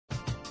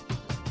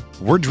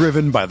We're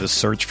driven by the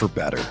search for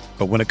better.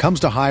 But when it comes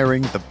to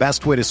hiring, the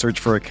best way to search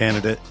for a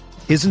candidate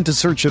isn't to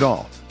search at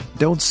all.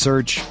 Don't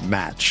search,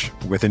 match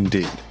with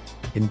Indeed.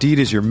 Indeed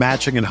is your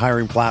matching and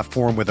hiring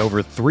platform with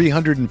over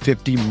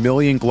 350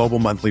 million global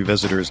monthly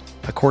visitors,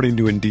 according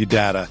to Indeed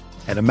data,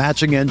 and a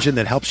matching engine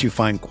that helps you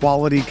find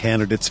quality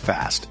candidates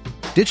fast.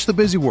 Ditch the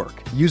busy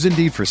work. Use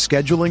Indeed for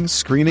scheduling,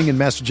 screening, and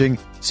messaging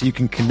so you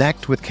can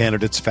connect with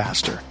candidates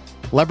faster.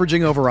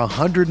 Leveraging over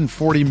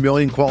 140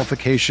 million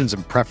qualifications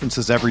and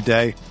preferences every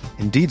day,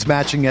 Indeed's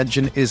matching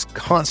engine is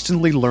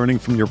constantly learning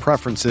from your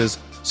preferences,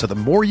 so the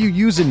more you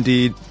use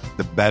Indeed,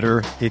 the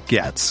better it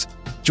gets.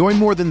 Join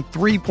more than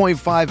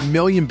 3.5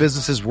 million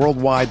businesses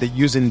worldwide that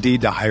use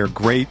Indeed to hire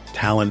great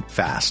talent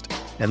fast.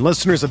 And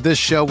listeners of this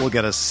show will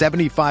get a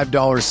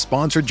 $75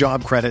 sponsored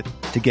job credit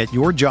to get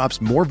your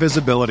jobs more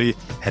visibility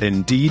at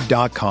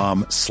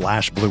Indeed.com/Blue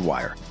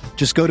Wire.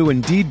 Just go to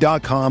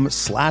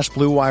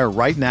Indeed.com/Blue Wire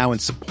right now and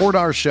support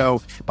our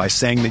show by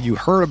saying that you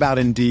heard about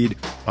Indeed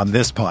on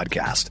this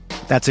podcast.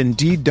 That's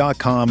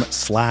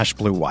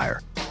Indeed.com/Blue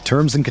Wire.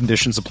 Terms and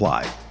conditions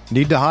apply.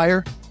 Need to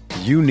hire?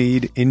 You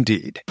need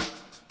Indeed.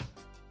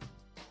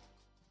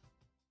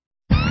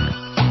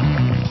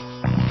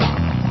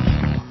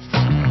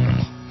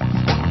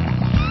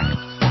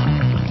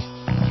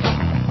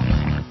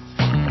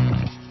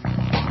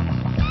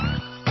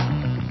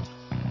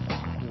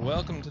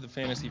 Welcome to the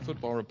Fantasy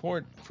Football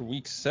Report for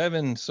Week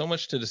 7. So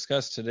much to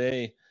discuss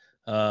today.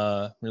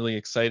 Really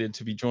excited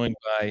to be joined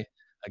by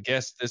a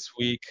guest this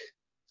week,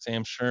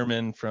 Sam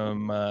Sherman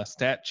from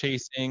Stat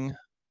Chasing.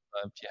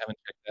 If you haven't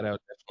checked that out,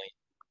 definitely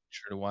be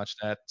sure to watch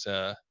that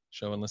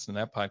show and listen to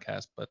that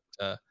podcast. But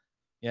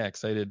yeah,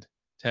 excited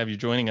to have you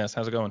joining us.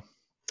 How's it going?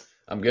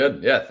 I'm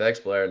good. Yeah,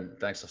 thanks, Blair, and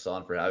thanks,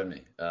 Hassan, for having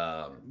me.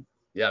 I'm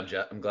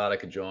glad I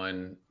could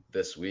join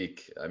this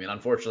week. I mean,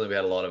 unfortunately, we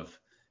had a lot of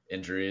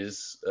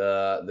injuries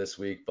this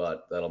week,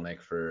 but that'll make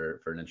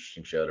for an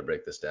interesting show to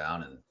break this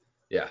down. And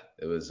yeah,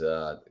 it was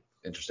an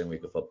interesting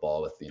week of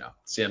football with,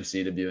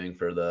 CMC debuting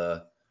for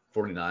the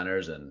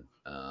 49ers and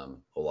a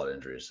whole lot of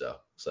injuries. So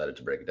excited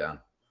to break it down.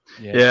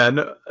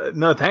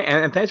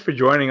 Thanks for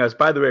joining us.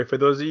 By the way, for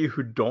those of you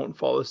who don't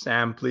follow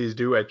Sam, please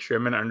do at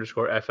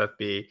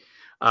Sherman_FFB.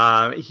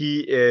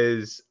 He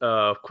is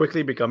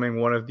quickly becoming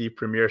one of the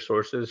premier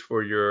sources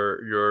for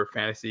your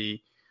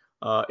fantasy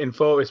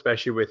info,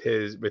 especially with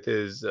his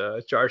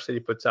charts that he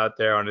puts out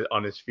there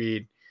on his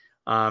feed.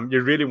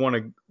 You really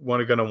want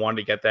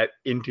to get that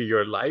into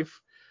your life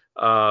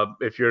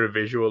if you're a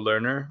visual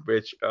learner.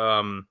 Which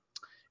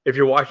if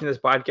you're watching this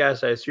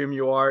podcast, I assume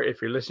you are.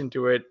 If you're listening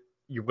to it,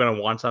 you're going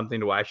to want something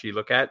to actually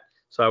look at.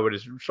 So I would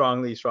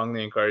strongly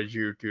encourage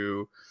you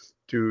to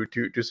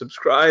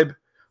subscribe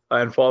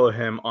and follow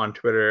him on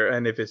Twitter.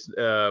 And if it's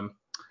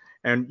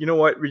and you know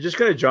what, we're just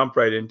going to jump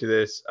right into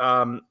this.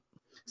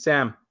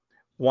 Sam,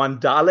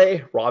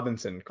 Wan'Dale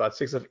Robinson got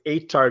 6 of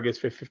 8 targets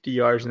for 50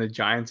 yards in the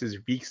Giants'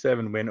 Week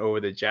 7 win over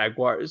the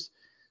Jaguars.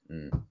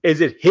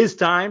 Is it his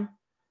time?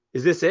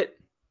 Is this it?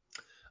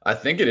 I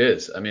think it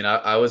is. I mean,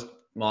 I was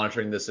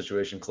monitoring this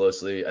situation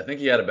closely. I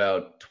think he had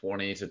about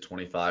 20 to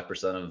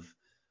 25%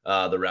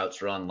 of the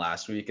routes run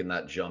last week, and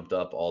that jumped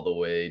up all the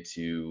way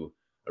to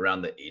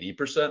around the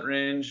 80%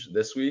 range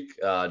this week,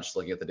 just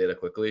looking at the data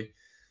quickly.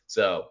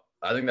 So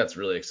I think that's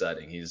really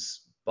exciting.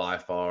 He's by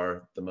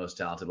far the most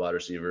talented wide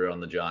receiver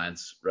on the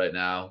Giants right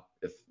now.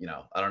 If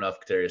I don't know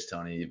if Kadarius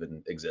Toney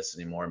even exists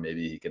anymore.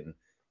 Maybe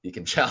he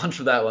can challenge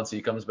for that once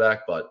he comes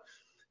back. But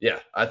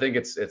yeah, I think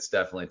it's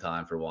definitely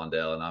time for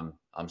Wan'Dale, and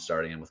I'm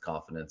starting him with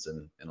confidence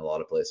in a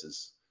lot of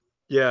places.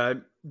 Yeah,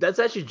 that's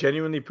actually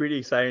genuinely pretty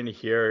exciting to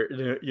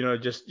hear.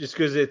 Just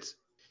because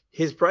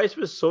his price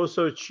was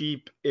so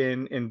cheap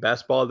in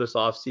best ball this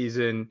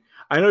offseason.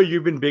 I know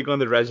you've been big on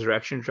the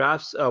resurrection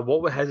drafts.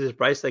 What has his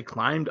price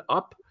climbed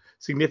up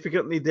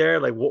significantly there?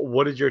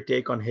 What is your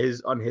take on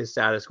his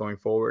status going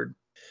forward?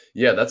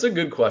 Yeah, that's a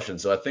good question.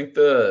 So I think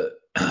the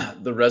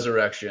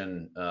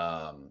resurrection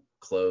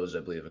closed, I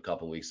believe, a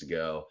couple weeks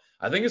ago.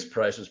 I think his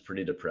price was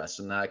pretty depressed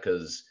in that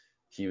because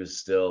he was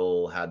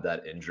still had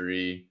that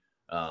injury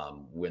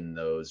when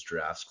those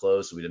drafts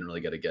closed, so we didn't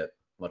really get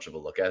much of a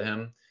look at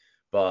him.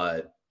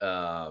 But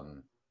for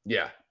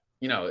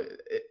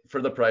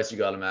the price you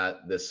got him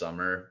at this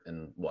summer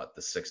in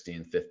the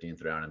 16th,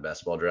 15th round in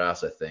best ball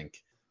drafts, I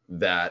think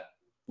that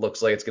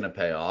looks like it's going to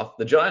pay off.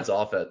 The Giants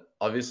offense,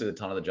 obviously the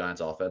ton of the Giants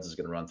offense is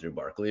going to run through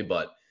Barkley,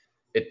 but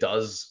it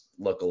does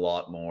look a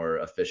lot more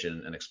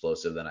efficient and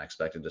explosive than I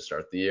expected to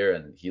start the year.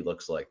 And he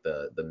looks like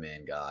the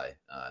main guy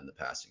in the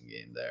passing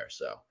game there.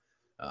 So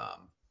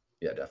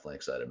definitely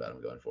excited about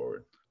him going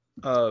forward.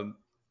 An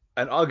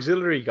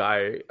auxiliary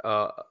guy,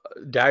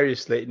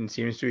 Darius Slayton,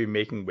 seems to be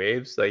making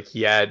waves.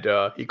 He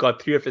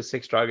got 3 of his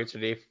 6 targets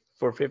today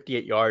for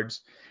 58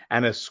 yards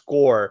and a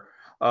score.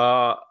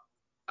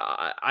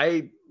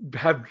 I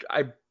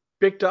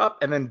picked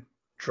up and then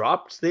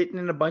dropped Slayton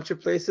in a bunch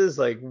of places.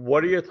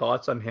 What are your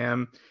thoughts on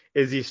him?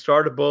 Is he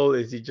startable?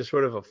 Is he just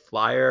sort of a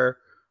flyer?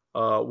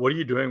 What are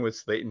you doing with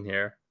Slayton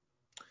here?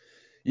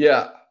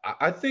 Yeah,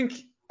 I think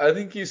I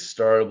think he's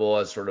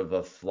startable as sort of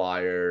a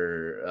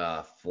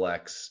flyer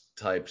flex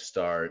type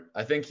start.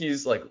 I think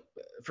he's like,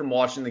 from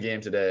watching the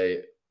game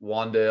today,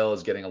 Wandale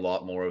is getting a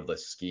lot more of the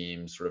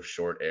scheme, sort of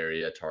short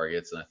area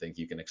targets, and I think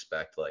you can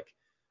expect like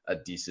a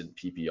decent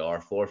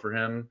PPR floor for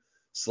him.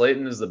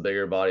 Slayton is the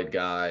bigger bodied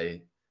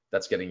guy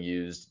that's getting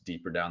used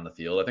deeper down the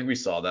field. I think we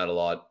saw that a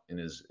lot in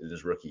his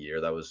rookie year.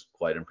 That was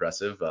quite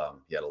impressive.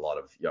 He had a lot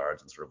of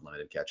yards and sort of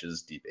limited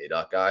catches, deep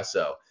A-dot guy.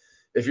 So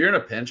if you're in a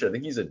pinch, I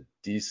think he's a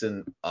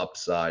decent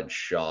upside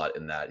shot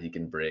in that he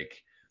can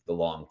break the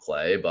long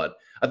play. But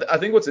I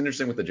think what's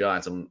interesting with the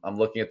Giants, I'm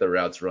looking at the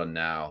routes run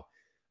now.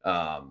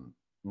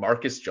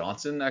 Marcus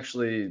Johnson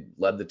actually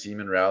led the team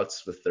in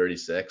routes with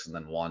 36, and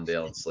then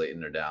Wandale and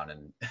Slayton are down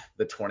in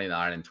the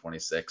 29 and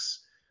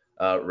 26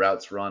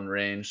 routes run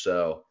range.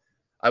 So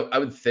I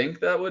would think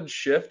that would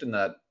shift, and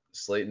that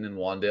Slayton and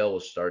Wandale will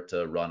start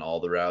to run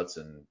all the routes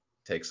and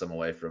take some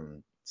away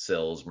from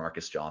Sills,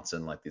 Marcus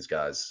Johnson, like these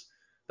guys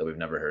that we've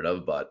never heard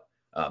of. But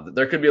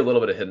there could be a little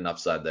bit of hidden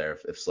upside there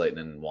if Slayton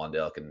and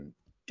Wandale can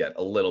get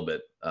a little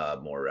bit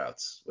more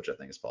routes, which I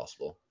think is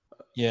possible.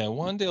 Yeah,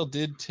 Wandale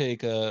did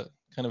take a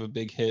kind of a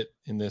big hit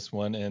in this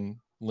one and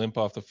limp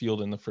off the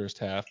field in the first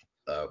half.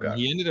 Okay.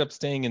 He ended up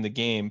staying in the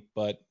game,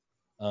 but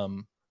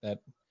that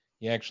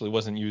he actually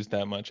wasn't used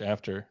that much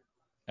after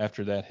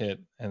that hit,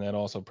 and that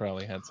also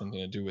probably had something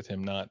to do with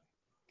him not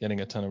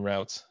getting a ton of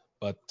routes.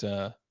 But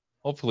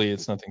hopefully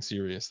it's nothing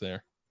serious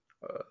there.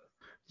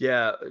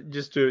 Yeah,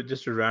 just to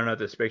round out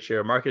this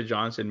picture, Marcus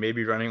Johnson may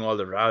be running all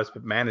the routes,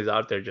 but man is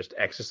out there just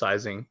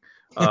exercising.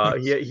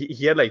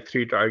 He had like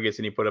 3 targets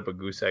and he put up a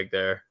goose egg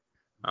there.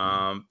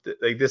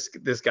 Like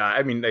this guy,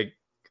 I mean, like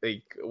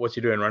what's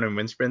he doing, running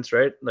wind sprints,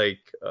 right? Like,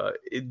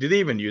 do they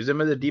even use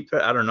him as a deep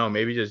threat? I don't know.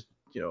 Maybe just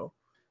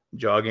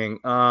jogging.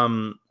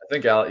 I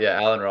think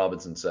Allen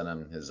Robinson sent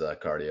him his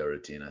cardio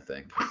routine, I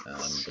think,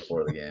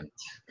 before the game.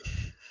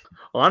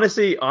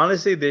 Honestly,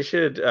 they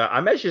should.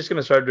 I'm actually just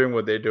gonna start doing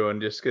what they're doing,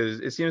 just because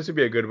it seems to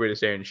be a good way to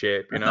stay in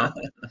shape.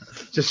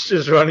 just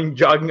running,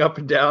 jogging up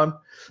and down.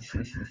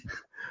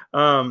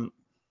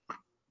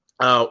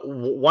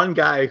 One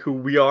guy who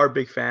we are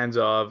big fans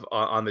of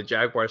on the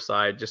Jaguar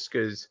side, just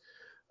because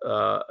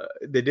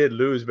they did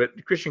lose, but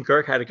Christian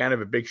Kirk had a kind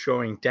of a big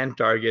showing, 10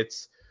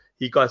 targets.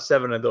 He got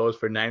 7 of those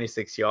for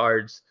 96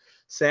 yards.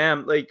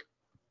 Sam, like,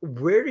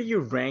 where are you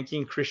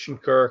ranking Christian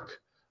Kirk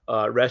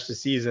rest of the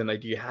season?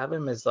 Like, do you have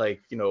him as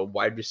like,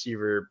 wide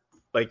receiver?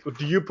 Like,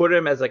 do you put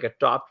him as like a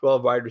top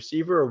 12 wide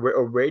receiver,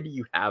 or where do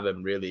you have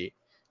him really,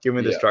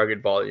 given this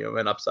target volume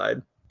and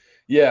upside?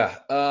 Yeah,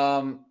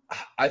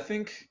 I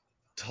think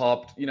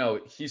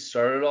he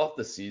started off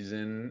the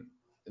season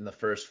in the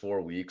first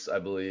 4 weeks, I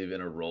believe, in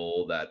a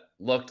role that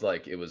looked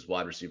like it was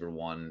wide receiver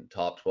 1,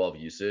 top 12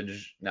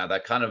 usage. Now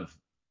that kind of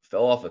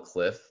fell off a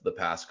cliff the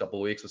past couple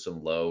of weeks with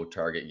some low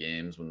target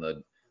games when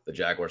the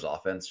Jaguars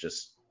offense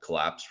just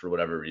collapsed for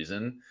whatever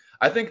reason.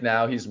 I think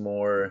now he's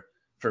more,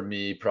 for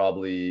me,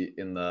 probably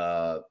in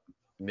the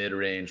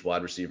mid-range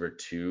wide receiver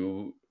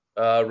 2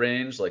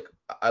 range. Like,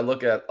 I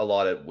look at a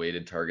lot at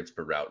weighted targets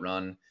per route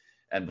run,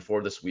 and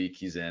before this week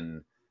he's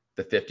in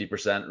the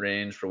 50%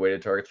 range for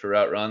weighted targets per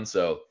route run.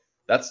 So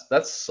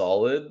that's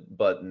solid,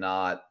 but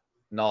not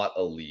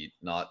elite,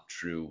 not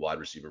true wide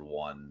receiver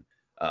 1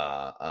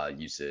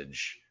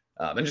 usage.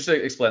 And just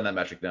to explain that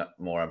metric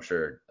more, I'm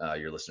sure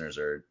your listeners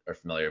are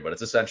familiar, but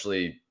it's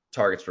essentially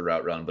targets per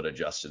route run, but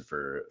adjusted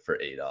for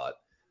ADOT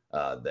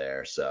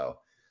there. So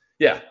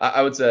yeah,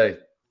 I would say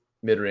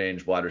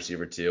mid-range wide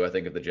receiver 2. I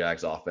think if the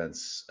Jags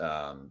offense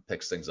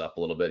picks things up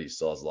a little bit, he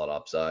still has a lot of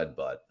upside,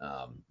 but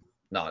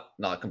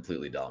not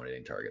completely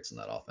dominating targets in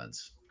that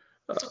offense.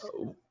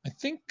 I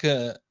think,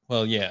 I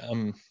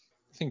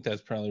think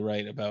that's probably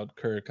right about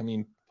Kirk. I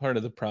mean, part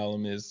of the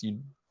problem is you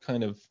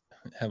kind of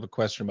have a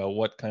question about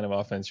what kind of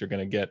offense you're going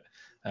to get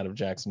out of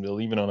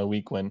Jacksonville, even on a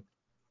week when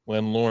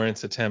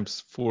Lawrence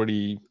attempts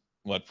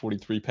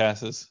 43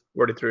 passes.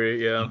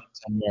 43, yeah.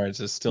 10 yards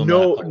is still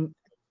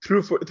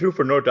through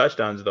for no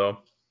touchdowns though.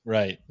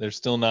 Right. There's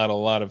still not a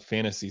lot of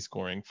fantasy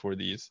scoring for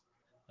these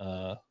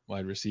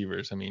wide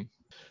receivers. I mean,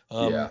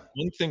 one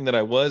thing that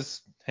I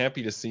was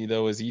happy to see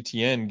though is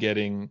ETN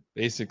getting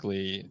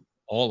basically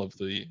all of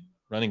the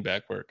running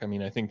back work. I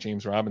mean, I think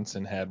James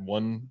Robinson had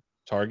 1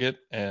 target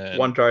and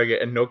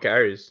no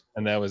carries,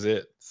 and that was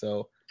it.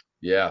 So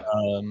yeah,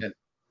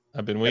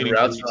 I've been waiting.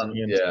 Routes run,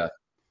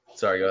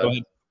 Sorry, go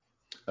ahead.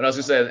 And I was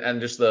gonna say, and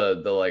just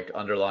the like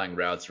underlying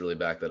routes really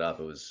back that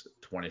up. It was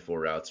 24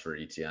 routes for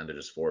ETN to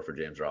just 4 for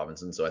James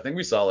Robinson. So I think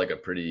we saw like a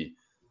pretty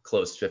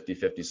close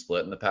 50-50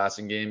 split in the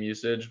passing game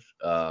usage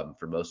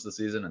for most of the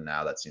season, and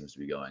now that seems to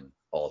be going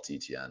all to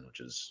ETN, which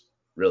is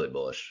really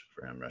bullish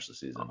for him rest of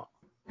the season.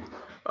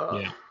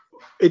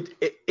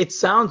 It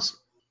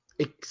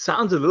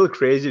sounds a little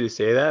crazy to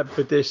say that,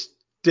 but there's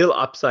still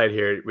upside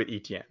here with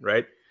ETN,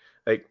 right?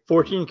 Like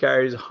 14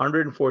 carries,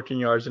 114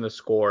 yards and a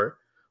score.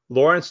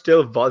 Lawrence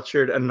still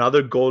vultured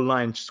another goal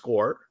line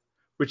score,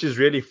 which is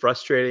really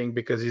frustrating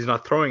because he's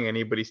not throwing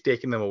any, but he's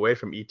taking them away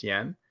from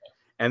ETN.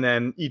 And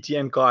then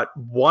ETN caught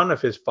 1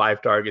 of his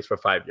 5 targets for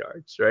 5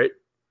 yards, right?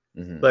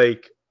 Mm-hmm.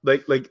 Like,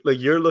 like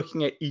you're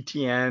looking at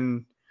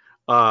ETN.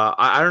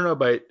 I don't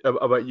know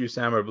about you,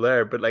 Sam or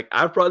Blair, but like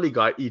I've probably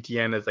got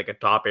ETN as like a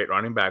top 8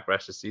 running back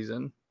rest of the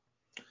season.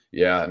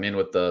 Yeah, I mean,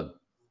 with the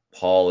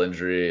Paul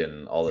injury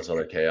and all this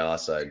other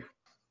chaos,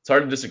 it's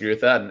hard to disagree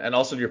with that. And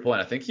also to your point,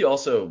 I think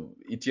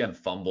ETN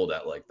fumbled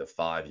at like the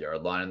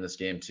 5-yard line in this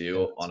game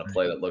too, on a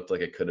play that looked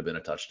like it could have been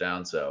a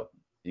touchdown. So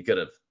he could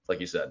have, like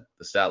you said,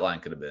 the stat line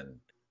could have been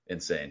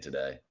insane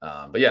today.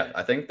 But yeah,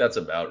 I think that's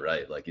about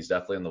right. Like he's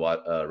definitely in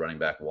the running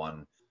back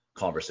one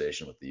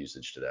conversation with the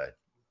usage today.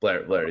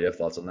 Blair, do you have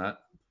thoughts on that?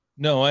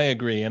 No, I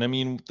agree. And I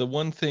mean, the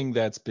one thing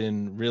that's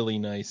been really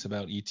nice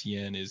about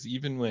ETN is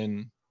even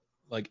when,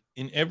 like,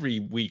 in every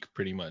week,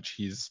 pretty much,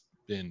 he's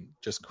been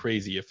just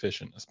crazy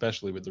efficient,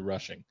 especially with the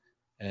rushing.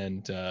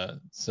 And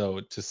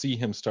so to see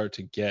him start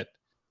to get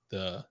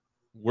the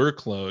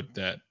workload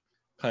that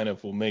kind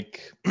of will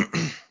make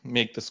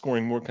make the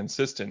scoring more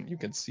consistent, you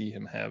could see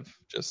him have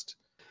just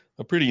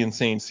a pretty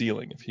insane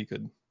ceiling if he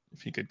could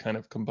kind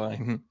of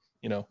combine,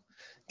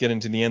 get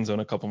into the end zone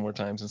a couple more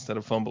times instead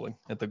of fumbling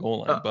at the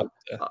goal line. But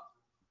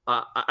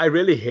I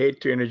really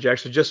hate to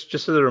interject. So just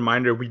as a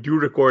reminder, we do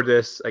record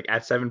this like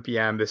at 7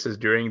 p.m. This is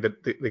during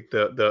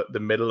the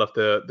middle of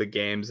the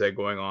games that are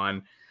going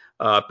on.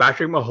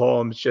 Patrick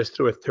Mahomes just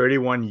threw a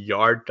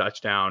 31-yard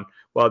touchdown.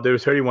 Well, there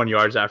was 31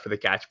 yards after the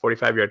catch,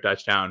 45-yard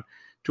touchdown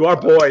to our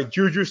boy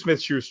Juju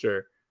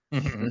Smith-Schuster.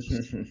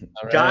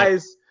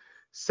 Guys,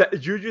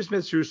 Juju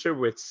Smith-Schuster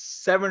with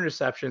 7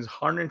 receptions,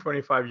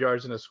 125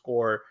 yards and a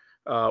score.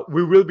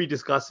 We will be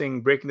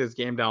breaking this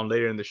game down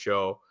later in the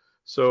show.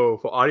 So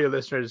for audio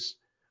listeners,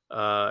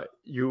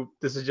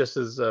 this is just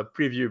as a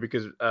preview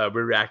because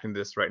we're reacting to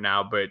this right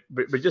now. But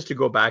just to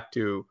go back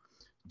to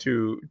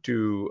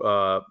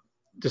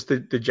just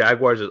the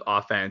Jaguars'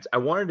 offense, I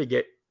wanted to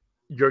get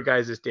your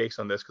guys' takes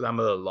on this because I'm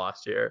a little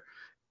lost here.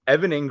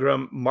 Evan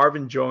Ingram,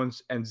 Marvin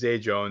Jones, and Zay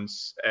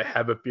Jones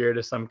have appeared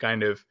as some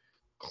kind of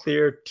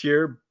clear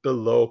tier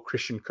below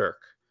Christian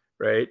Kirk,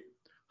 right?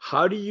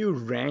 How do you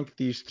rank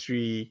these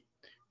three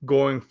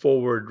going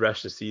forward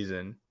rest of the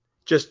season?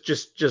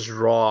 Just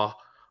raw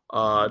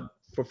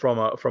from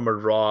a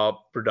raw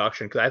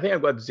production, because I think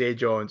I've got Zay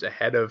Jones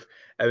ahead of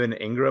Evan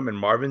Ingram and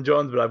Marvin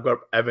Jones, but I've got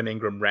Evan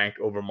Ingram ranked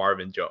over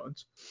Marvin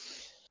Jones.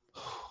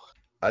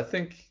 I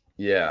think,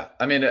 yeah.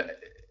 I mean,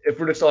 if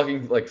we're just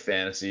talking like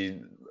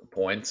fantasy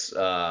points,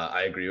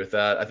 I agree with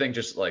that. I think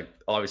just like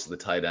obviously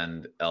the tight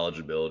end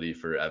eligibility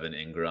for Evan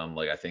Ingram,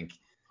 like I think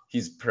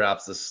he's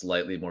perhaps the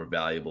slightly more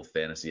valuable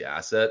fantasy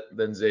asset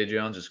than Zay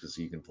Jones just because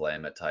you can play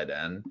him at tight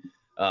end.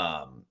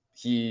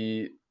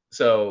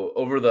 So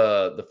over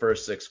the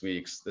first 6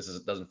 weeks,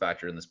 doesn't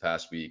factor in this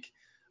past week.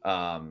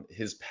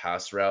 His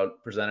pass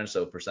route percentage,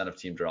 so percent of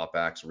team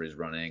dropbacks where he's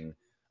running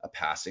a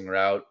passing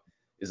route,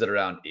 is at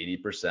around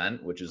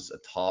 80%, which is a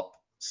top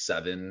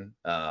 7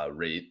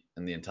 rate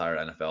in the entire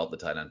NFL at the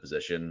tight end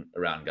position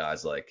around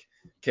guys like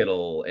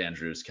Kittle,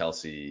 Andrews,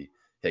 Kelsey,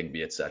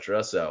 Higbee,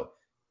 etc. So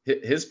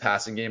his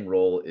passing game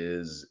role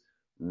is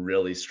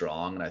really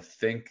strong, and I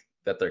think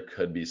that there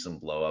could be some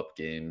blow up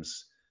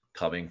games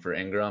coming for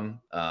Ingram.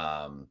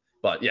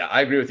 But yeah,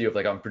 I agree with you. If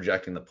like I'm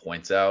projecting the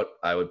points out,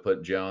 I would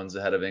put Jones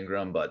ahead of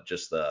Ingram, but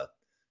just the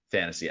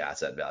fantasy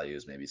asset value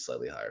is maybe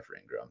slightly higher for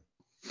Ingram.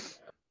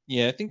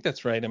 Yeah, I think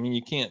that's right. I mean,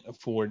 you can't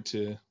afford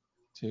to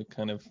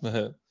kind of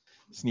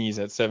sneeze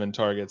at 7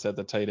 targets at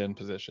the tight end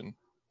position.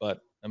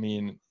 But I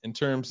mean, in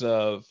terms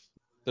of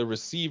the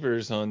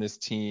receivers on this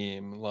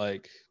team,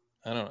 like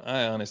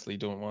I honestly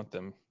don't want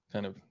them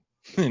kind of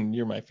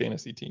near my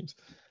fantasy teams,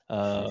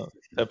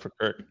 except for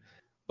Kirk.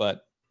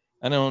 But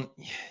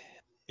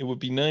it would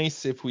be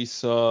nice if we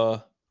saw,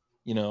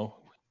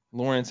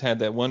 Lawrence had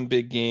that one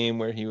big game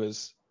where he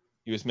was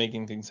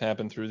making things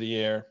happen through the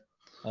air.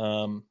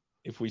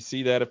 If we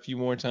see that a few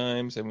more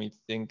times and we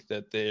think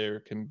that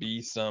there can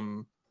be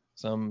some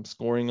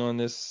scoring on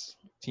this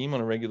team on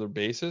a regular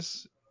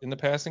basis in the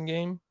passing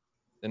game,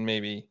 then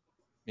maybe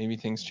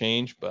things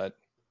change. But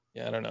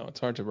yeah, I don't know. It's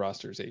hard to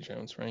roster Zay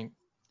Jones, right?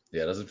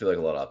 Yeah, it doesn't feel like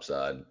a lot of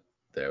upside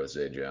there with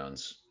Zay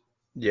Jones.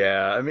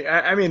 Yeah,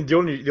 I mean, the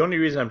only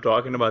reason I'm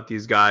talking about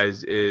these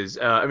guys is,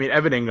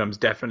 Evan Ingram's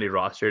definitely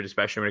rostered,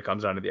 especially when it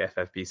comes down to the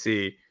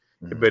FFPC.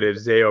 Mm-hmm. But if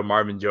Zay or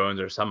Marvin Jones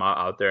are somehow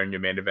out there in your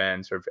main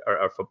events or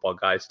football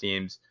guys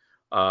teams,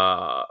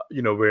 we're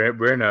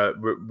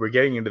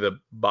getting into the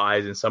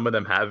buys, and some of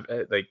them have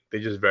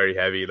they're just very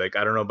heavy. Like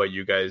I don't know about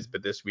you guys,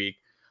 but this week,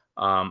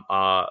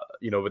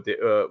 with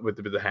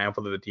the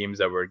handful of the teams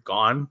that were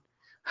gone,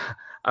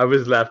 I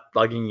was left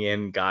plugging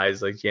in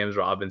guys like James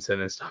Robinson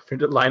and stuff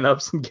into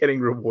lineups and getting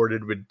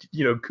rewarded with,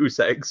 goose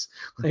eggs.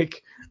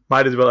 Like,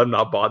 might as well have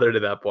not bothered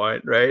at that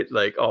point, right?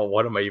 Like, oh,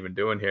 what am I even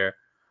doing here?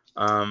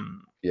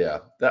 Yeah,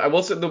 I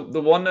will say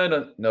the one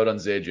note on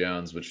Zay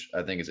Jones, which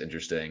I think is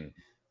interesting.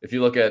 If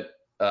you look at,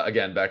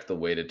 again, back to the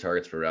weighted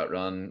targets per route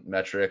run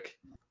metric,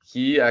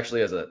 he actually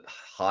has a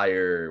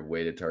higher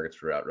weighted targets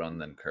per route run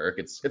than Kirk.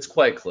 It's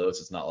quite close.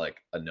 It's not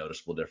like a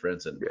noticeable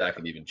difference, and that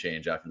could even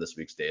change after this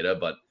week's data,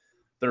 but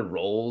their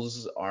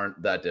roles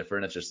aren't that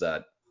different. It's just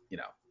that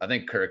I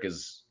think Kirk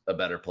is a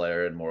better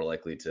player and more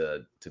likely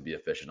to be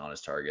efficient on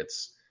his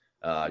targets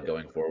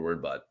going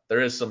forward. But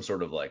there is some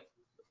sort of like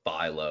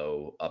buy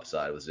low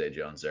upside with Zay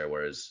Jones there,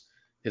 whereas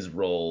his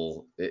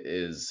role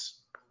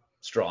is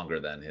stronger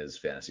than his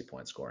fantasy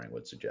point scoring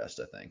would suggest,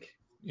 I think.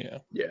 Yeah.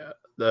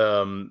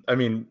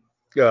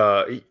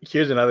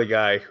 Here's another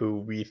guy who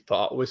we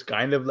thought was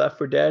kind of left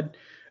for dead.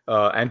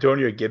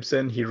 Antonio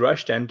Gibson. He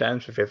rushed 10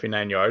 times for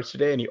 59 yards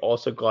today, and he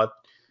also got,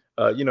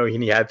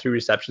 he had 3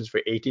 receptions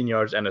for 18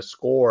 yards and a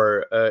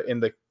score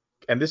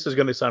and this is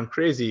going to sound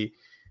crazy,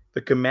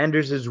 the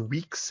Commanders'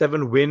 Week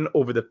 7 win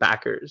over the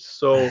Packers.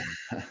 So,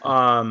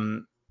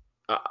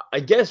 I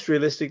guess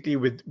realistically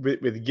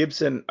with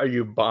Gibson, are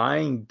you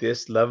buying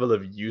this level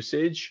of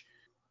usage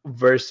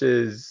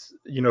versus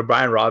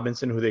Brian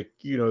Robinson, who they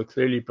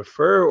clearly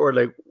prefer, or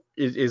like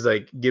is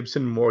like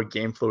Gibson more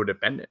game flow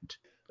dependent?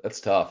 That's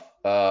tough.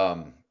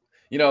 I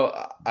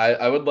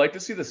would like to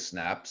see the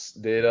snaps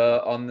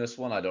data on this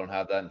one. I don't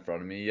have that in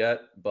front of me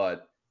yet,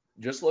 but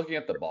just looking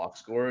at the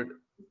box score,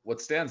 what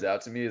stands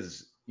out to me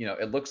is,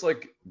 it looks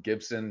like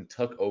Gibson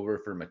took over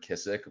for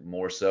McKissic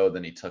more so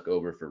than he took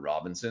over for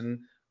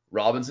Robinson.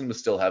 Robinson was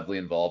still heavily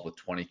involved with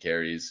 20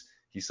 carries.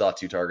 He saw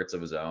 2 targets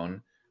of his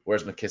own,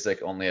 whereas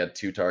McKissic only had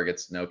 2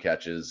 targets, no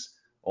catches,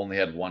 only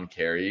had 1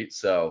 carry.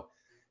 So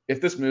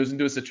if this moves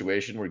into a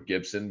situation where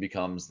Gibson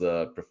becomes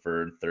the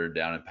preferred third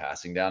down and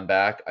passing down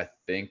back, I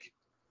think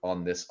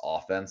on this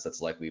offense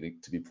that's likely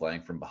to be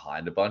playing from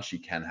behind a bunch, he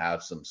can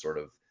have some sort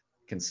of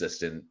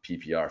consistent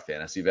PPR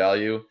fantasy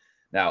value.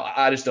 Now,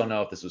 I just don't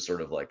know if this was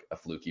sort of like a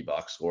fluky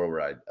box score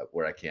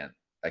where I can't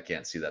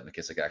see that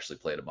McKissic actually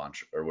played a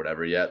bunch or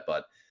whatever yet,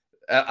 but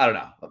I don't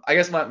know. I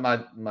guess my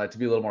to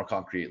be a little more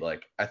concrete,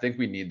 like I think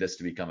we need this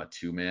to become a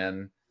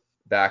 2-man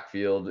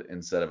backfield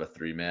instead of a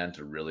 3-man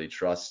to really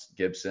trust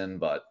Gibson.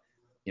 But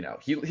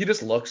he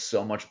just looks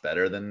so much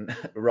better than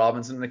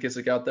Robinson and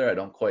McKissic out there. I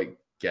don't quite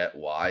get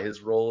why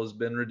his role has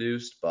been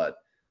reduced, but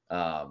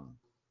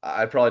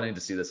I probably need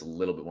to see this a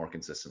little bit more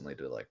consistently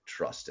to like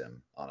trust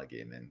him on a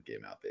game in,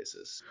 game out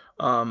basis.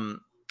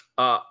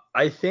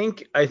 I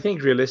think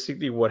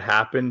realistically what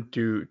happened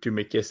to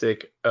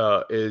McKissic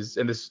is,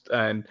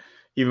 and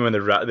even when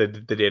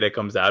the data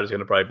comes out, is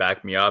going to probably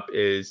back me up,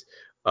 is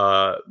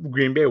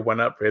Green Bay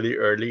went up really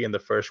early in the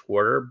first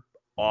quarter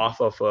off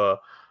of a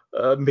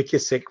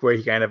McKissic where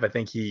he kind of, I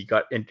think he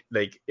got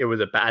it was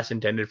a pass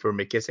intended for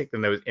McKissic,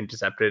 then it was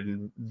intercepted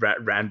and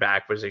ran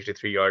back for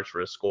 63 yards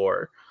for a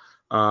score.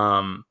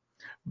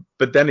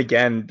 But then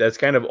again, that's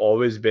kind of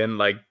always been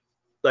like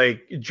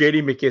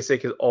JD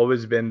McKissic has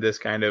always been this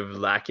kind of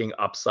lacking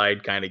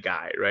upside kind of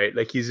guy, right?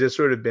 Like he's just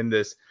sort of been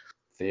this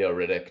Theo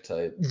Riddick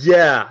type.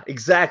 Yeah,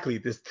 exactly.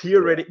 This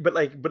theoretic, but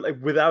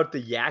without the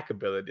yak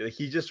ability. Like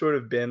he's just sort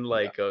of been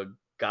like a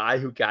guy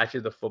who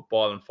catches the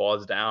football and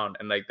falls down,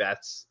 and like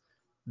that's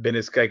been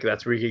his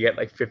that's where you can get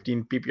like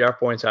 15 PPR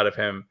points out of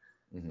him.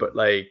 Mm-hmm. But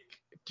like,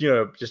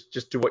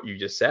 just to what you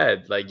just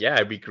said, like, yeah,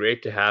 it'd be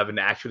great to have an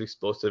actual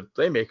explosive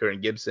playmaker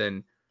in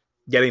Gibson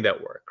getting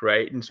that work,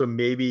 right? And so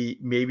maybe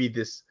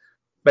this,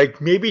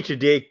 like maybe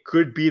today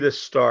could be the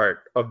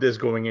start of this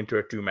going into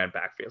a 2-man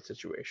backfield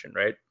situation,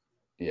 right?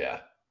 Yeah.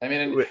 I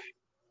mean,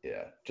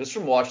 just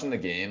from watching the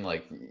game,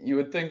 like you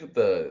would think that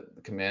the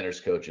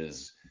Commanders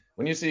coaches,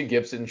 when you see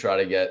Gibson try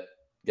to get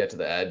to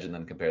the edge and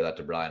then compare that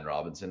to Brian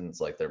Robinson, it's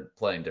like they're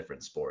playing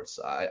different sports.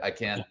 I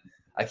can't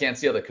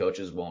see how the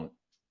coaches won't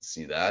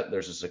see that.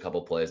 There's just a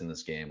couple plays in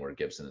this game where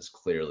Gibson is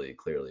clearly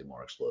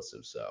more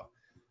explosive. So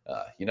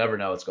you never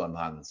know what's going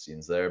behind the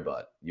scenes there,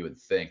 but you would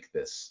think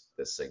this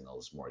signal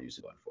is more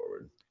useful going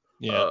forward.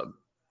 Yeah.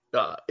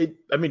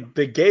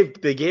 They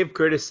gave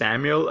Curtis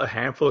Samuel a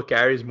handful of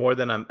carries more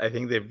than I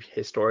think they've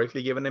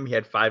historically given him. He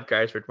had 5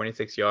 carries for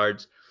 26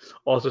 yards.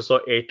 Also saw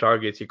 8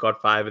 targets. He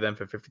caught 5 of them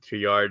for 53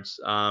 yards.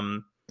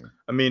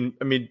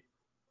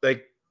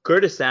 Like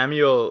Curtis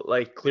Samuel,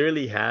 like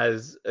clearly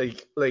has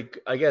like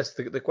I guess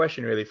the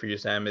question really for you,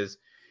 Sam, is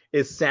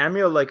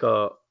Samuel like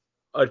a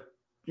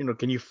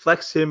can you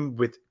flex him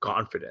with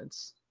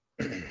confidence?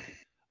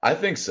 I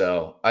think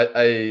so.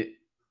 I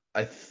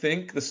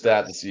think the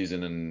stat this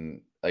season,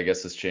 and I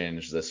guess this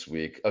changed this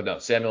week. Oh no,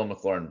 Samuel and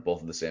McLaurin both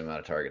have the same amount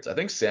of targets. I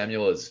think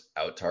Samuel has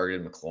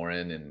out-targeted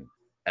McLaurin in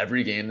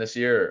every game this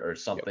year or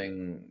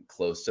something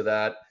close to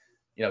that.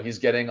 He's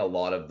getting a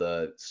lot of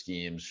the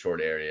schemes,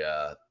 short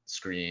area,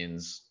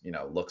 screens,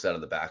 looks out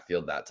of the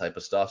backfield, that type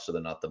of stuff. So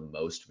they're not the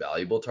most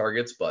valuable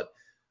targets, but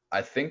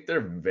I think they're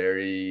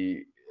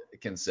very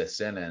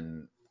consistent,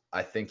 and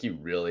I think he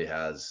really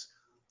has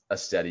a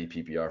steady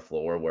PPR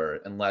floor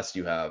where unless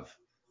you're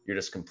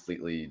just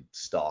completely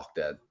stocked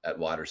at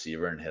wide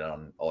receiver and hit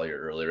on all your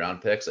early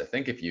round picks, I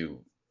think if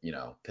you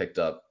picked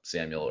up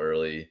Samuel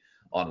early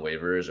on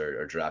waivers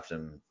or draft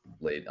him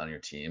late on your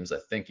teams, I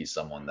think he's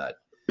someone that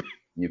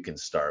you can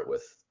start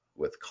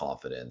with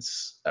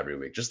confidence every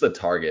week. Just the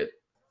target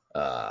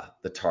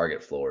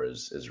floor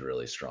is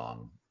really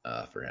strong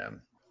for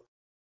him.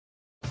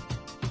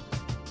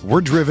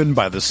 We're driven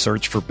by the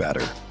search for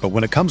better. But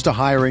when it comes to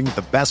hiring,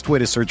 the best way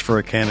to search for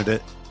a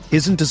candidate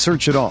isn't to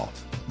search at all.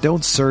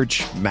 Don't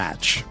search,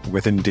 match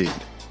with Indeed.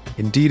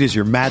 Indeed is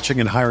your matching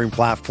and hiring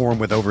platform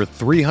with over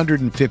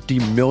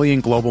 350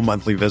 million global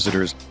monthly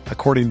visitors,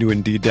 according to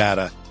Indeed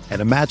data,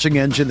 and a matching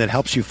engine that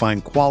helps you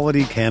find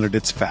quality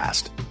candidates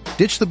fast.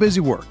 Ditch the busy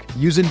work.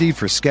 Use Indeed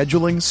for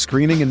scheduling,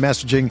 screening, and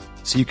messaging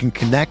so you can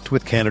connect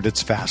with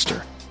candidates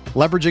faster.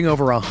 Leveraging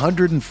over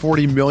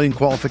 140 million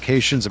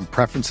qualifications and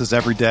preferences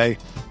every day,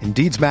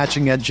 Indeed's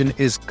matching engine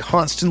is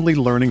constantly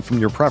learning from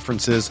your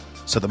preferences,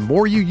 so the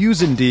more you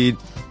use Indeed,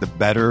 the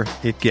better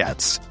it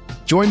gets.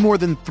 Join more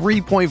than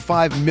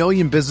 3.5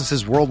 million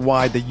businesses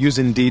worldwide that use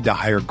Indeed to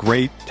hire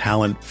great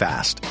talent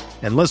fast.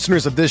 And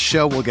listeners of this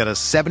show will get a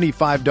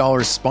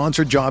 $75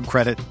 sponsored job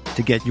credit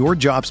to get your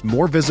jobs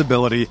more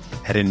visibility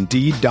at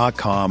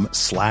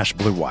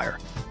Indeed.com/Blue Wire.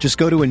 Just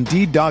go to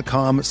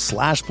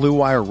Indeed.com/Blue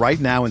Wire right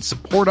now and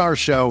support our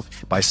show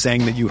by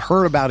saying that you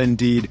heard about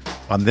Indeed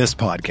on this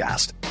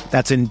podcast.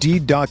 That's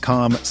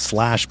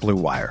Indeed.com/Blue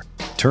Wire.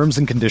 Terms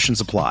and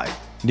conditions apply.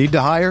 Need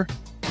to hire?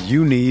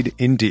 You need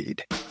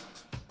Indeed.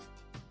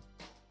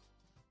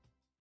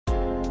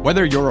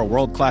 Whether you're a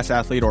world-class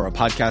athlete or a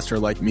podcaster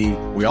like me,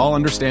 we all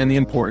understand the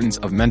importance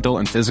of mental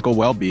and physical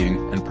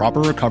well-being and proper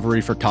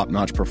recovery for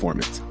top-notch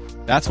performance.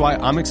 That's why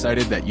I'm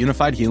excited that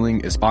Unified Healing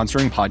is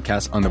sponsoring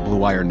podcasts on the Blue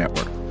Wire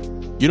Network.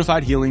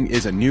 Unified Healing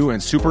is a new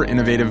and super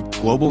innovative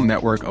global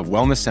network of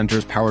wellness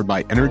centers powered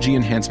by Energy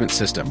Enhancement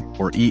System,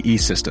 or EE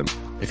System.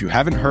 If you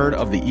haven't heard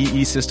of the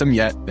EE System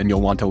yet, then you'll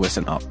want to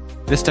listen up.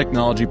 This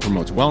technology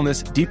promotes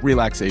wellness, deep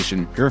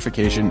relaxation,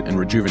 purification, and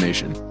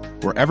rejuvenation.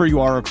 Wherever you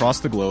are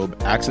across the globe,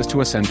 access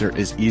to a center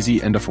is easy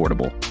and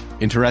affordable.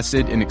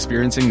 Interested in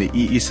experiencing the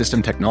EE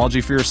System technology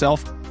for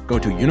yourself? Go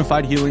to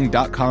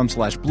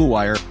unifiedhealing.com/Blue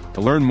Wire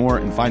to learn more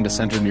and find a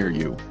center near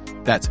you.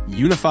 That's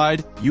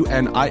unified,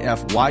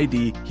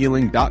 UNIFYD,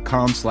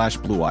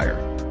 healing.com/Blue Wire.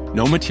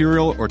 No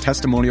material or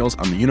testimonials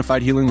on the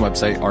Unified Healing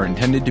website are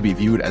intended to be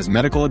viewed as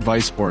medical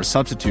advice or a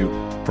substitute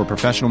for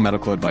professional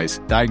medical advice,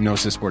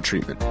 diagnosis, or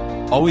treatment.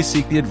 Always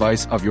seek the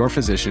advice of your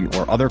physician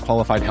or other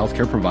qualified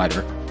healthcare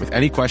provider with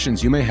any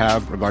questions you may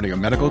have regarding a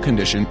medical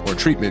condition or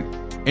treatment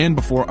and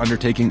before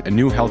undertaking a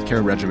new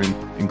healthcare regimen,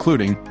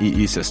 including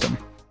EE System.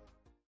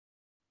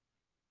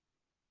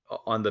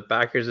 On the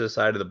Packers'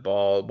 side of the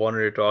ball, wanted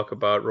to talk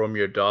about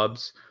Romeo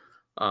Doubs.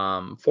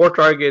 4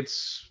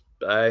 targets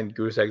and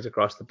goose eggs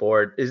across the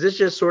board. Is this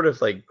just sort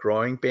of like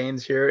growing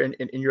pains here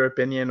in your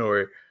opinion,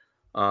 or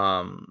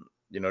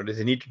does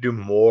he need to do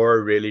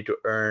more really to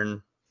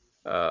earn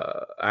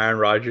Aaron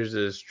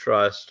Rodgers'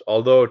 trust?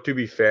 Although to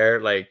be fair,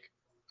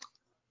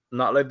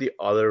 not like the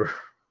other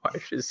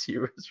wide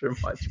receivers are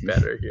much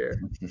better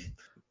here.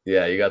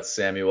 Yeah, you got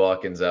Sammy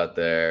Watkins out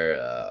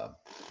there.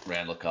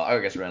 Randall Cobb. I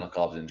guess Randall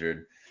Cobb's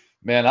injured.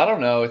 Man, I don't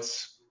know.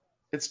 It's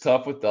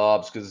tough with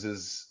Dobbs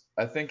because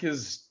I think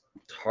his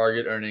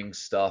target earning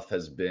stuff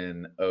has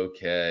been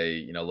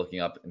okay. Looking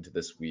up into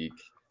this week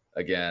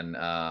again,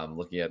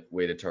 looking at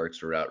weighted targets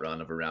for route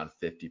run of around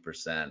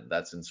 50%.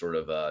 That's in sort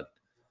of a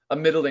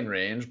middling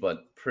range,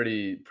 but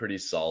pretty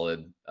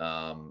solid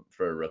for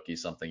a rookie.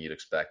 Something you'd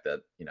expect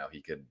that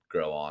he could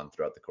grow on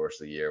throughout the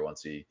course of the year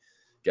once he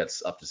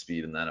gets up to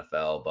speed in the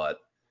NFL. But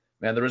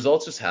man, the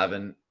results just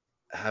haven't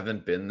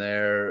been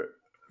there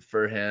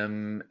for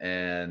him,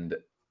 and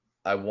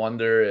I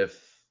wonder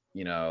if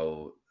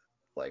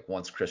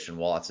once Christian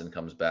Watson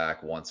comes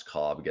back, once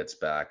Cobb gets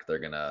back, they're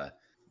gonna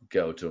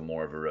go to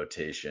more of a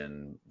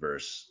rotation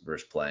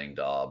versus playing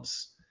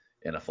Dobbs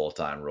in a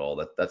full-time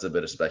role. That's a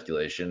bit of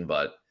speculation,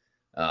 but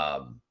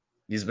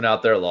he's been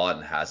out there a lot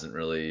and hasn't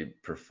really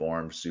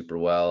performed super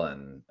well,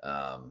 and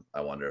I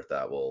wonder if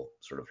that will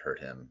sort of hurt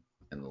him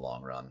in the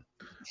long run.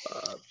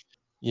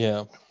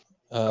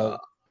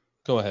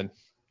 Go ahead.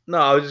 No,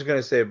 I was just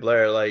gonna say,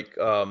 Blair,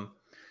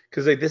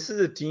 because this is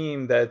a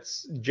team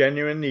that's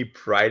genuinely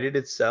prided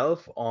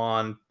itself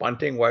on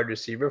punting wide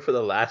receiver for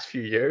the last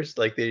few years.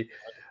 The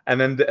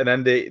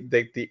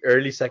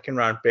early second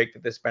round pick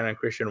that they spent on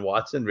Christian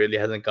Watson really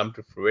hasn't come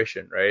to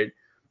fruition, right?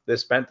 They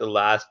spent the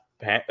last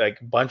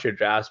bunch of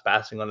drafts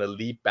passing on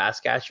elite pass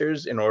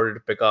catchers in order to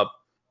pick up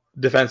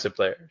defensive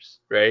players,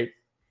 right?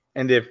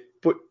 And they've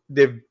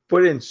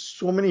put in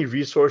so many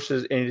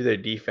resources into their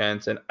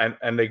defense, and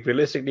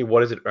realistically,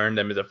 what does it earn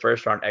them is a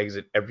first round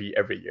exit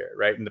every year,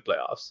 right, in the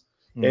playoffs,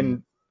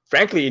 and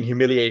frankly in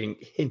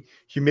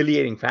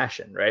humiliating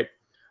fashion, right?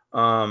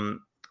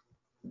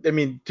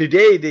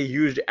 Today they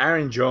used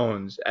Aaron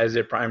Jones as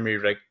their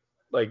primary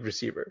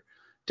receiver.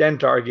 10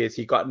 targets,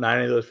 he got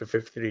 9 of those for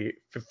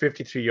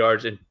 53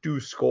 yards and 2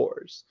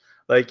 scores.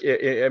 I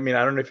don't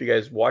know if you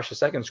guys watched the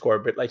second score,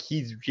 but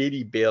he's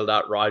really bailed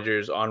out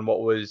Rodgers on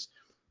what was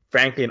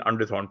frankly an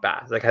underthrown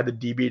pass. Had the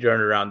DB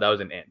turned around, that was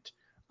an int.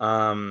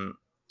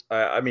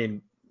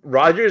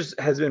 Rodgers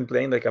has been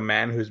playing like a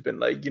man who's been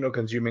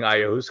consuming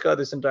ayahuasca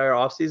this entire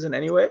offseason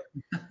anyway.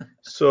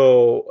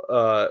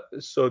 So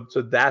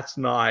that's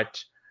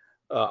not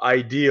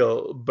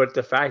ideal. But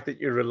the fact that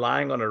you're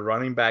relying on a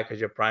running back as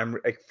your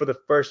primary, for the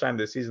first time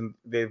this season,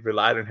 they've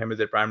relied on him as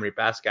their primary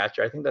pass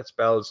catcher. I think that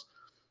spells.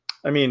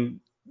 The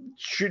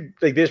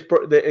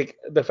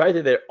fact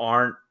that there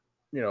aren't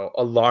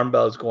alarm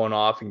bells going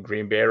off in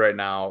Green Bay right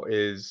now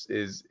is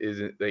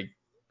like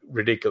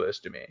ridiculous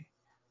to me.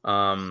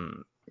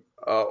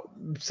 Uh,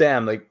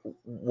 Sam, like,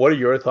 what are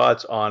your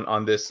thoughts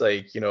on this?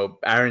 Like,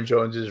 Aaron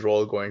Jones's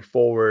role going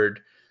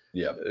forward.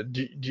 Yeah.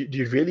 Do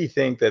you really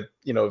think that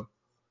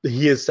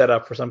he is set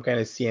up for some kind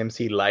of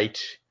CMC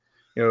light,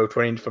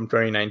 from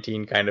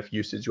 2019 kind of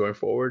usage going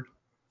forward?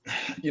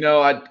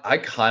 I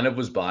kind of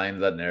was buying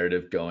that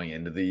narrative going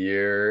into the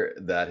year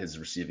that his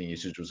receiving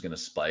usage was going to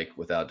spike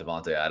without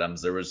Davante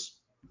Adams. There was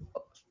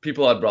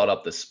people had brought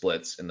up the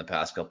splits in the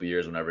past couple of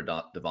years whenever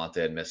Davante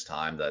had missed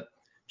time, that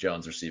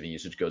Jones' receiving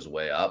usage goes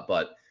way up.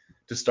 But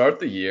to start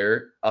the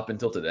year up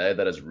until today,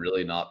 that has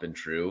really not been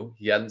true.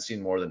 He hadn't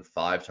seen more than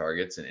 5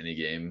 targets in any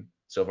game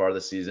so far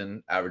this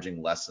season,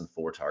 averaging less than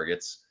 4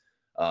 targets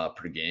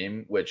per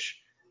game,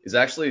 which is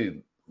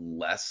actually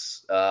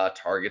less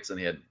targets than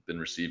he had been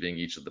receiving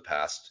each of the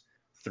past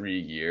 3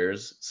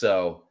 years.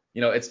 So,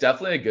 it's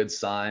definitely a good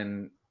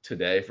sign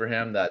today for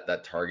him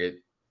that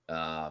target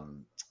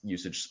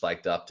usage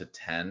spiked up to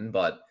 10,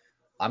 but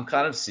I'm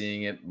kind of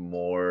seeing it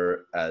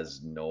more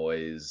as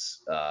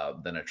noise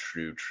than a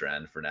true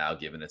trend for now,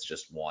 given it's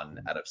just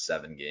 1 out of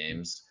 7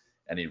 games,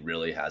 and he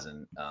really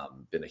hasn't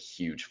been a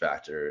huge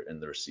factor in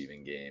the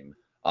receiving game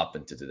up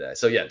into today.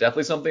 So yeah,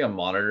 definitely something I'm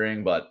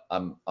monitoring, but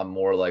I'm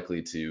more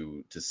likely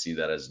to see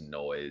that as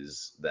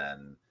noise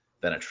than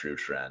a true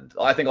trend.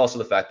 I think also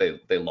the fact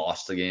they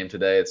lost the game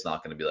today, it's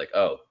not going to be like,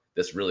 oh,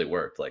 this really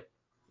worked. Like,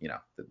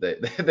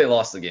 they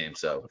lost the game.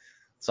 So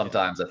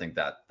sometimes I think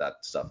that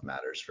stuff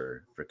matters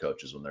for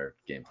coaches when they're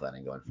game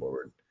planning going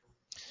forward.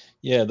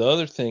 Yeah, the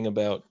other thing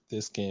about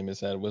this game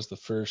is that it was the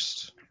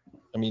first,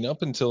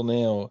 up until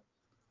now,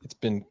 it's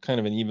been kind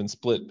of an even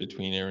split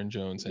between Aaron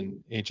Jones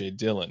and A.J.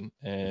 Dillon.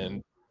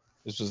 And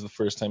this was the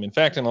first time. In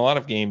fact, in a lot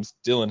of games,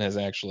 Dillon has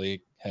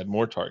actually had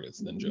more targets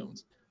than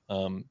Jones.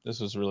 This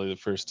was really the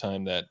first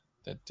time that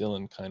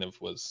Dillon kind of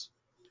was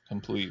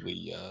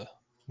completely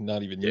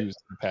not even used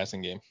in the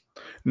passing game.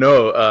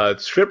 No,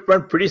 script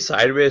went pretty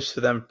sideways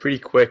for them pretty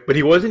quick, but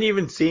he wasn't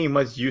even seeing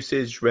much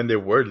usage when they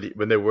were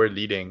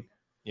leading.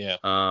 Yeah.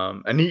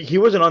 And he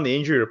wasn't on the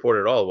injury report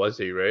at all, was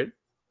he? Right?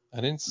 I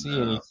didn't see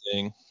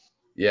anything.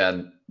 Yeah,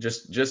 and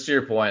just to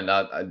your point,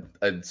 I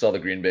saw the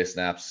Green Bay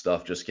snaps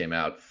stuff just came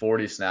out.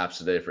 40 snaps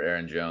today for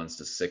Aaron Jones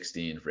to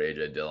 16 for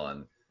A.J.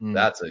 Dillon.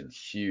 That's a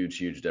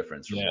huge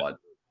difference from what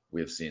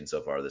we've seen so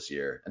far this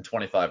year. And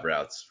 25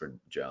 routes for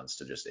Jones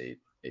to just 8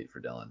 for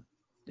Dillon.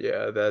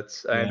 Yeah,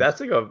 that's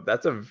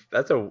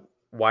a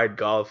wide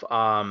gulf.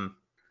 I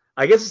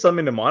guess it's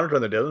something to monitor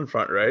on the Dillon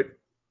front, right?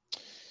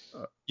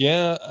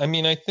 Yeah,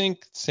 I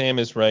think Sam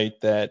is right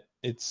that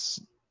it's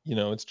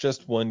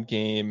just one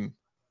game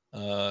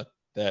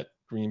that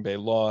Green Bay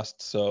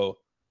lost, so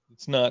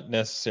it's not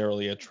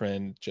necessarily a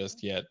trend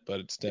just yet, but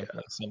it's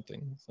definitely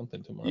something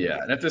to monitor.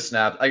 Yeah, and if the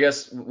snap, I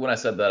guess when I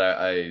said that,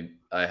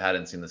 I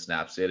hadn't seen the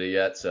snaps data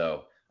yet,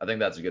 so I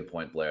think that's a good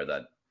point, Blair,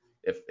 that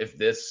if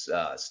this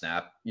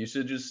snap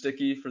usage is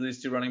sticky for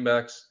these 2 running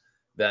backs,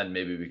 then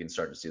maybe we can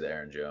start to see the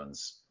Aaron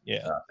Jones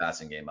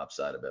passing game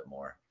upside a bit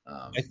more.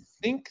 I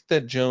think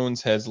that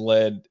Jones has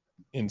led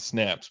in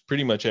snaps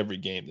pretty much every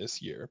game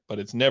this year, but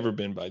it's never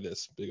been by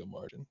this big a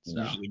margin. It's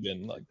usually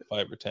been like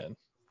 5 or 10.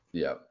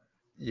 Yeah.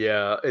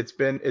 Yeah, it's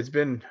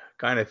been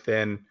kind of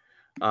thin.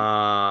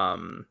 But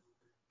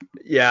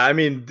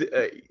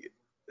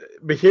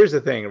here's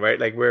the thing, right?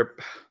 Like, we're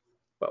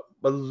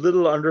a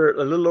little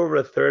over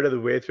a third of the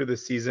way through the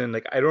season.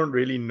 Like, I don't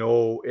really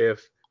know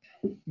if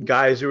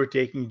guys who are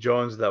taking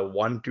Jones that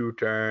 1-2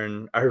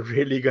 turn are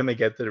really going to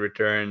get the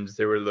returns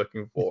they were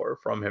looking for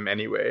from him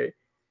anyway.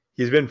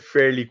 He's been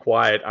fairly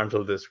quiet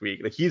until this week.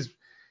 Like, he's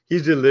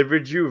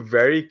delivered you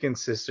very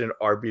consistent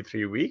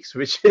RB3 weeks,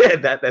 which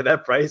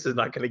that price is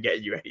not going to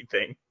get you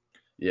anything.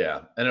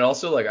 Yeah, and it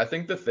also, like, I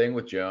think the thing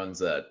with Jones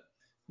that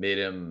made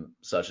him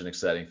such an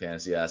exciting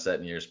fantasy asset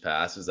in years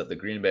past is that the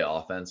Green Bay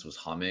offense was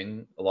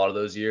humming a lot of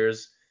those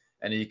years,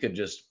 and he could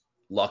just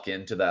luck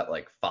into that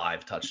like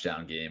 5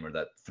 touchdown game or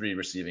that 3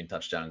 receiving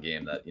touchdown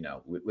game that,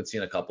 we'd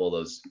seen a couple of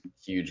those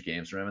huge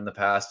games from him in the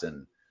past.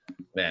 And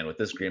man, with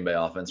this Green Bay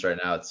offense right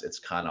now, it's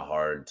kind of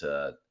hard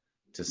to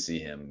see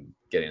him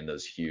getting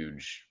those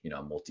huge,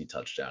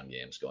 multi-touchdown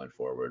games going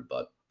forward.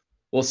 But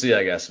we'll see,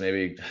 I guess.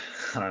 Maybe,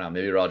 I don't know,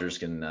 maybe Rodgers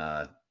can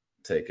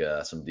take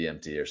some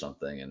DMT or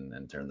something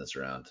and turn this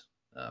around.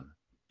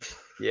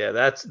 Yeah,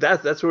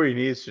 that's what he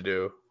needs to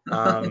do.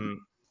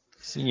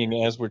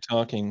 Seeing as we're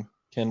talking,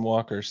 Ken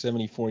Walker,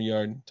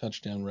 74-yard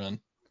touchdown run.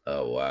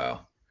 Oh,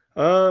 wow.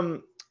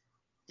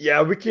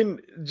 Yeah, we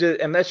can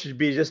just, and that should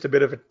be just a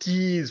bit of a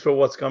tease for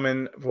what's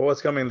coming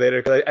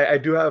later. Because I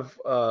do have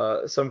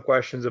some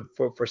questions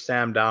for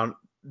Sam down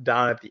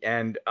at the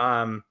end.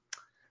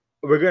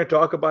 We're going to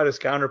talk about his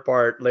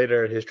counterpart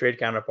later, his trade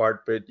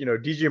counterpart. But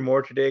DJ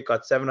Moore today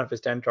got 7 of his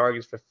 10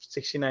 targets for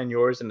 69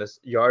 yards and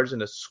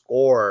a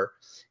score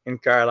in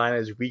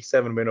Carolina's Week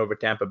 7 win over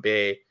Tampa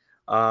Bay.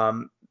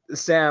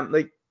 Sam,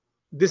 like,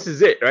 this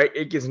is it, right?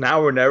 It gets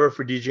now or never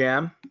for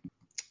DJM.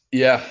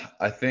 Yeah,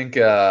 I think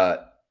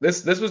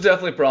this was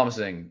definitely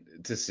promising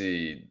to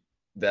see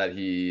that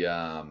he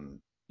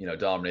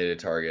dominated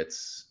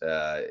targets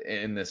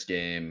in this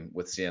game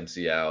with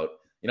CMC out.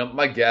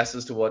 My guess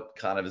as to what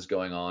kind of is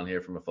going on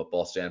here from a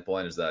football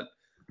standpoint is that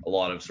a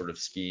lot of sort of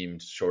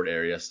schemed short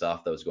area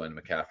stuff that was going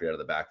to McCaffrey out of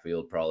the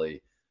backfield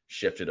probably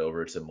shifted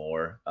over to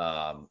Moore,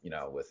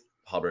 with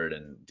Hubbard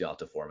and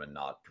Deonta Foreman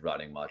not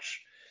providing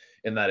much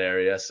in that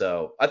area.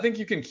 So I think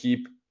you can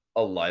keep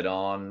a light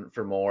on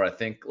for Moore. I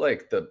think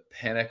like the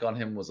panic on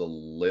him was a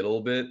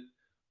little bit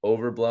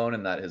overblown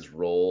and that his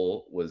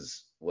role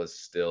was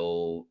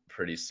still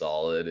pretty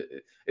solid.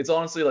 It's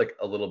honestly like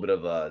a little bit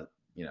of a,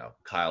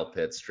 Kyle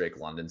Pitts, Drake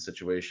London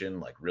situation,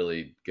 like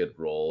really good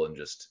role and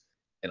just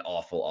an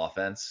awful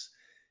offense.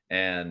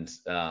 And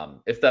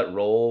if that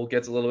role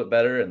gets a little bit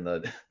better and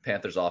the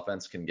Panthers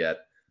offense can get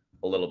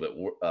a little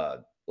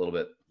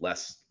bit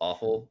less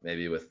awful,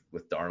 maybe with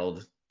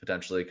Darnold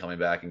potentially coming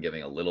back and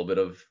giving a little bit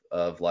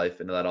of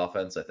life into that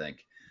offense, I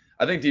think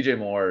DJ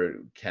Moore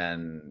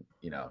can,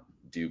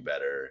 do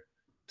better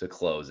to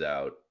close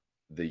out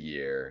the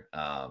year.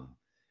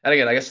 And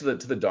again, I guess to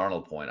the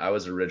Darnold point, I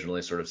was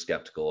originally sort of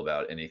skeptical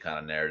about any kind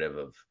of narrative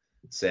of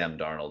Sam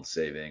Darnold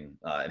saving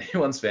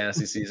anyone's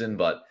fantasy season,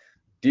 but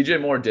DJ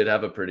Moore did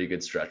have a pretty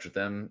good stretch with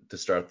him to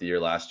start the year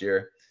last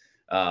year.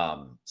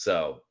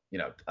 So,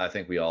 I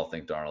think we all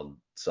think Darnold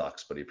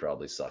sucks, but he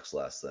probably sucks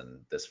less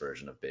than this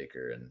version of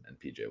Baker and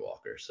PJ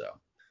Walker. So,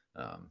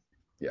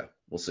 yeah,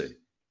 we'll see.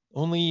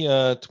 Only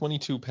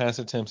 22 pass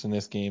attempts in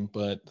this game,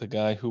 but the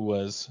guy who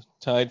was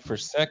tied for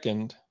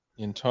second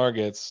in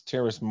targets,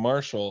 Terrace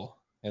Marshall,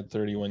 had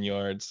 31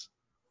 yards.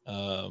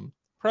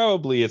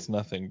 Probably it's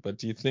nothing, but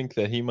do you think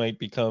that he might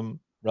become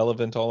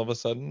relevant all of a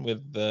sudden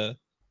with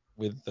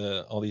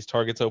all these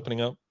targets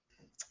opening up?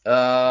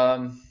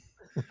 I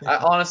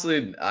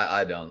honestly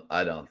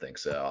don't think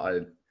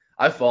so.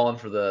 I've fallen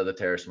for the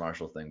Terrace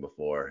Marshall thing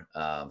before,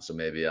 so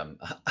maybe I'm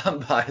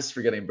biased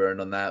for getting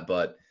burned on that,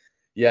 but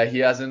yeah, he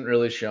hasn't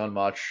really shown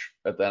much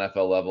at the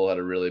NFL level. Had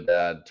a really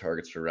bad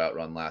targets per route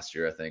run last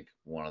year. I think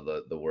one of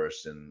the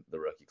worst in the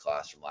rookie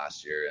class from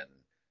last year, and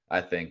I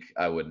think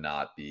I would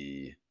not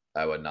be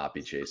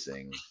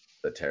chasing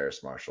the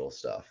Terrace Marshall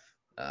stuff.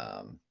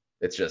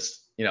 It's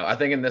just, I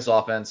think in this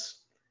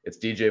offense, it's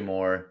DJ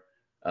Moore.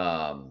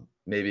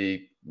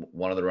 Maybe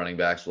one of the running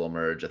backs will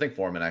emerge. I think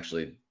Foreman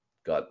actually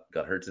got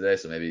hurt today,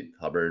 so maybe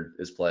Hubbard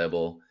is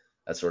playable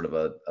as sort of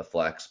a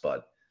flex,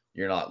 but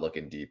you're not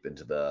looking deep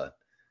into the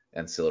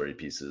ancillary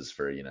pieces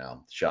for,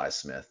 Shi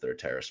Smith or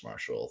Terrace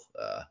Marshall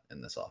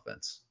in this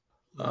offense.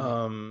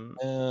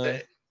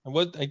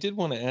 What I did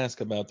want to ask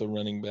about the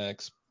running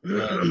backs,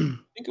 I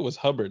think it was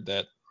Hubbard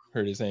that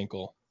hurt his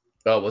ankle.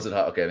 Oh, was it?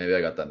 Okay, maybe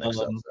I got that mixed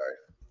up. Sorry.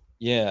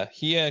 Yeah,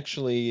 he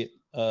actually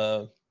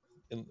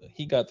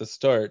he got the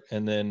start,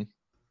 and then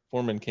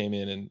Foreman came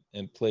in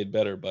and played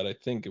better, but I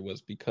think it was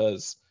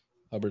because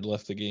Hubbard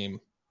left the game.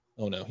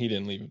 Oh no, he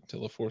didn't leave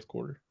until the fourth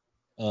quarter.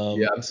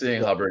 Yeah, I'm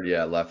seeing Hubbard,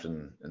 left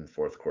in the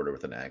fourth quarter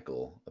with an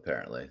ankle,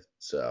 apparently.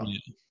 So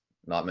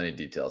not many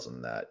details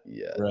on that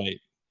yet. Right.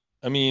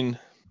 I mean,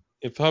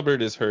 if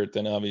Hubbard is hurt,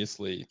 then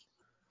obviously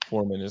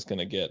Foreman is going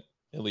to get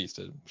at least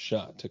a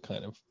shot to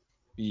kind of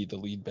be the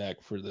lead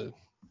back for the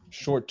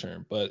short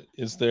term. But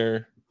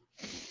do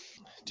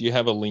you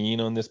have a lean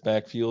on this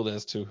backfield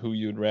as to who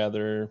you'd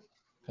rather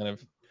kind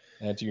of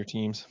add to your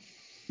teams?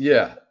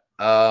 Yeah.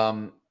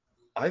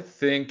 I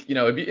think,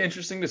 it'd be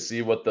interesting to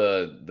see what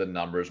the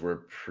numbers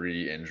were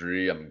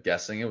pre-injury. I'm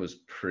guessing it was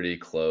pretty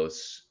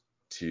close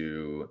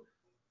to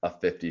a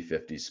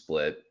 50-50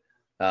 split.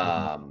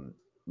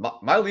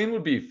 My lean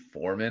would be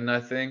Foreman, I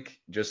think,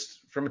 just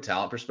from a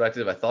talent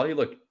perspective. I thought he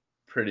looked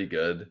pretty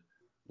good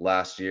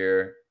last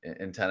year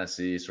in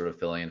Tennessee, sort of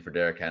filling in for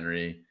Derrick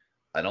Henry.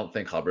 I don't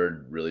think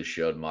Hubbard really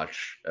showed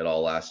much at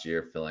all last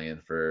year, filling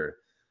in for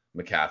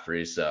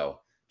McCaffrey. So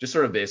just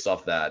sort of based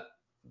off that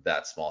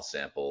small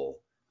sample,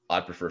 I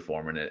prefer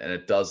Foreman. And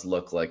it does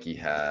look like he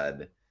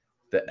had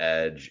the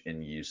edge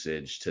in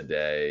usage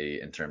today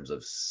in terms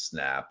of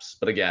snaps.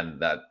 But again,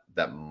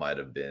 that might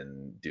have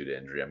been due to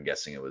injury. I'm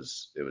guessing it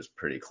was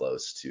pretty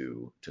close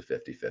to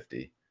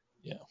 50-50.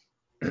 Yeah.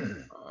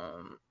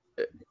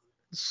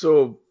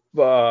 So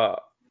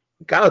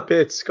Kyle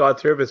Pitts got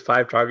 3 of his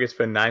 5 targets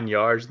for 9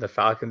 yards. The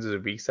Falcons is a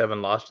Week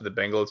 7 loss to the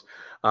Bengals.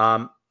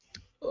 I'm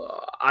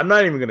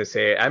not even going to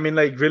say it. I mean,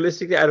 like,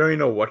 realistically, I don't even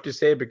know what to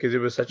say because it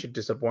was such a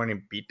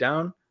disappointing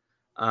beatdown.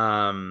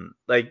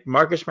 Like,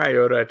 Marcus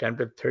Mariota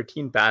attempted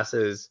 13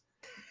 passes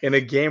in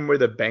a game where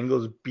the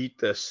Bengals beat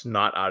the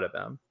snot out of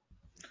them.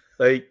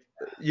 Like,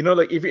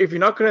 like if you're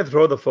not going to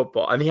throw the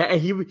football, and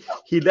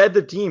he led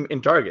the team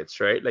in targets,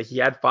 right? Like, he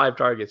had 5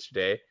 targets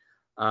today.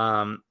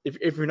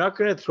 If you're not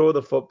going to throw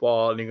the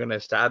football and you're going to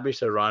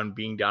establish a run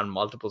being down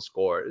multiple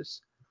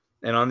scores,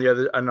 and on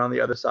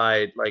the other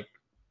side, like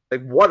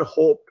what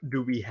hope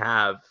do we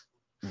have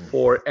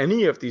for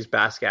any of these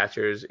pass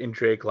catchers in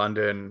Drake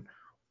London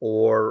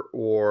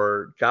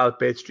or Kyle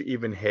Pitts to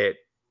even hit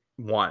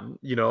one?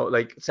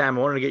 Like, Sam,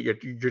 I want to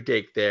get your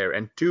take there.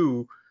 And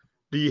 2,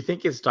 do you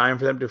think it's time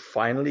for them to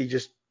finally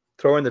just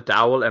throw in the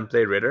towel and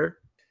play Ritter?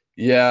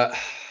 Yeah.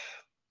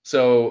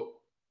 So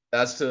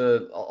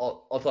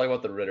I'll talk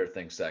about the Ritter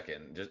thing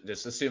second.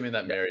 Just assuming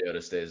that Yeah.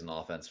 Mariota stays in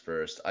offense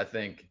first. I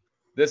think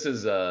this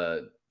is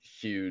a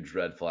huge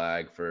red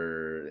flag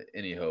for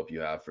any hope you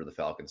have for the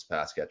Falcons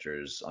pass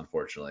catchers.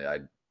 Unfortunately,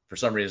 for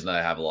some reason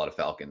I have a lot of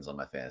Falcons on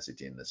my fantasy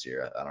team this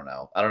year. I don't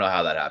know. I don't know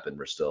how that happened.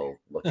 We're still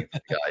looking for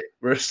the guy.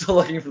 We're still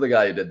looking for the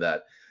guy who did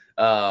that.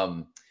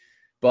 Um,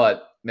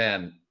 but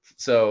man,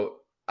 so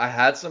I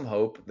had some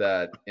hope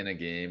that in a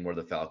game where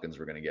the Falcons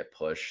were going to get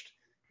pushed,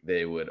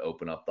 they would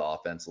open up the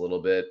offense a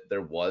little bit.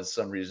 There was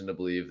some reason to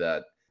believe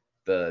that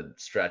the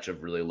stretch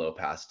of really low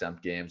pass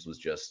attempt games was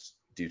just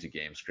due to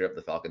game script.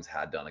 The Falcons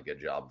had done a good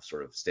job of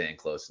sort of staying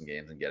close in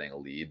games and getting a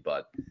lead,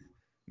 but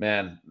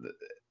man,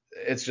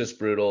 it's just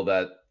brutal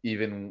that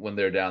even when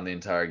they're down the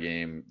entire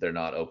game, they're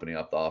not opening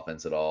up the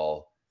offense at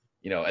all.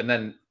 And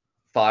then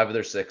 5 of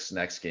their 6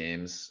 next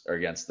games are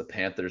against the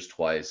Panthers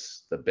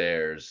twice, the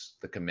Bears,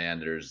 the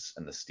Commanders,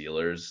 and the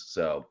Steelers.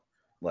 So,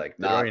 like,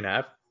 They don't not, even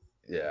have.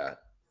 yeah,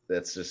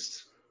 that's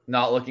just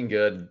not looking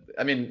good.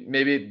 I mean,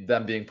 maybe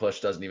them being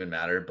pushed doesn't even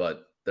matter,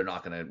 but they're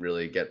not going to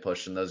really get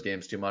pushed in those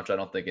games too much, I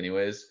don't think,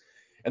 anyways.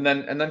 And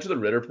then to the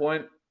Ritter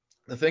point,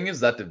 the thing is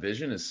that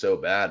division is so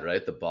bad,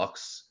 right? The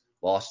Bucks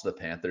lost to the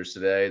Panthers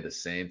today. The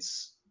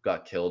Saints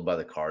got killed by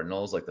the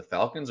Cardinals. Like the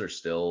Falcons are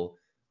still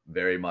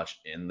very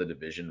much in the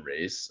division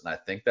race, and I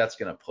think that's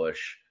going to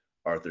push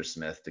Arthur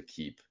Smith to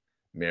keep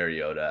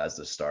Mariota as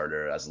the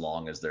starter as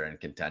long as they're in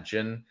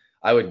contention.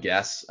 I would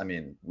guess. I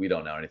mean, we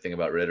don't know anything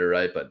about Ritter,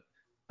 right? But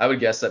I would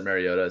guess that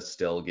Mariota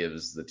still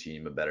gives the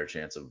team a better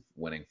chance of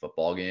winning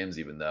football games,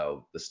 even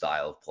though the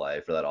style of play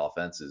for that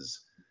offense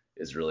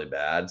is really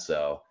bad.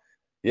 So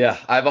yeah,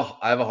 I have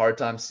a hard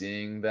time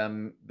seeing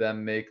them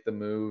make the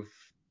move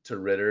to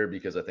Ritter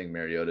because I think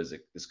Mariota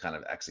is kind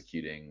of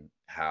executing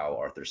how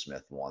Arthur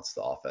Smith wants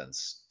the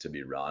offense to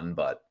be run.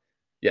 But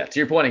yeah, to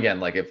your point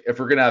again, like if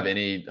we're gonna have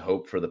any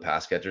hope for the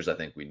pass catchers, I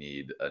think we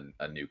need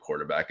a new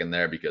quarterback in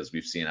there because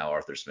we've seen how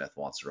Arthur Smith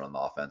wants to run the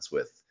offense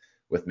with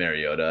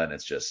Mariota, and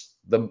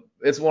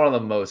it's one of the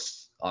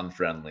most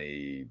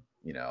unfriendly,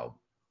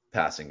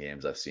 passing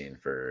games I've seen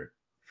for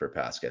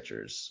pass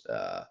catchers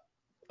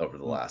over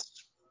the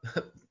last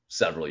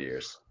several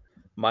years.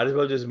 Might as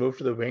well just move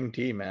to the wing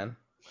T, man.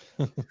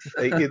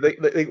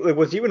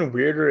 What's even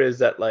weirder is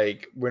that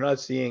like we're not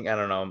seeing, I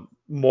don't know,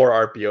 more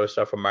RPO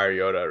stuff from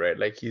Mariota, right?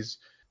 Like he's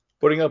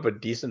putting up a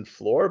decent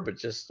floor, but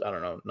just I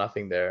don't know,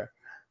 nothing there.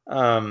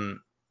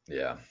 Um,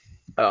 Yeah.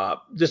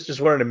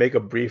 just wanted to make a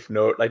brief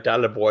note. Like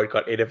Tyler Boyd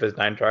caught 8 of his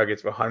 9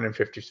 targets for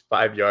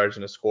 155 yards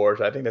and a score,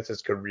 so I think that's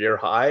his career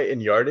high in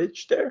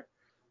yardage there.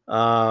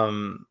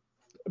 Um,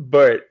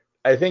 but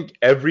I think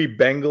every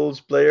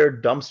Bengals player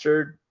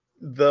dumpstered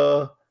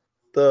the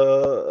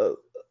the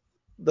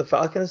the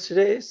Falcons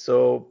today.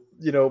 So,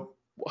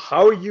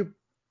 how are you?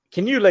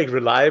 Can you like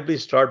reliably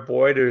start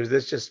Boyd, or is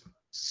this just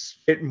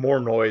spit more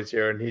noise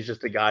here, and he's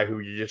just a guy who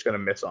you're just gonna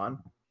miss on?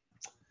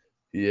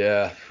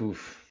 Yeah.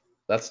 Oof.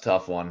 That's a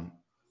tough one.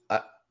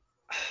 I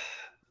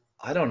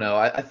I don't know.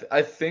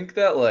 I think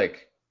that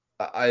like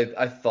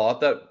I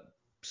thought that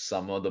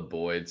some of the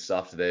Boyd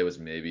stuff today was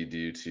maybe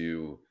due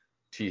to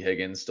T.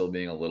 Higgins still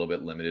being a little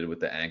bit limited with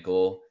the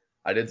ankle.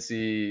 I did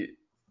see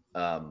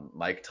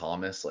Mike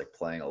Thomas like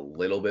playing a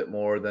little bit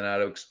more than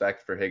I'd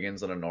expect for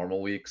Higgins on a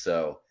normal week.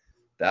 So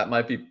that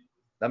might be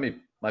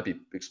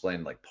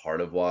explained like part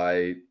of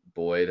why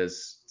Boyd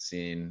has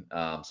seen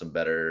some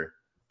better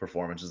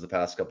performances the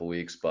past couple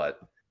weeks. But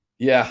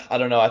yeah, I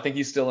don't know. I think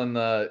he's still in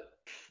the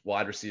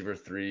wide receiver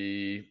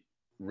 3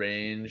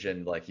 range,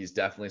 and like he's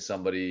definitely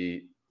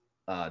somebody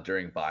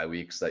during bye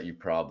weeks that you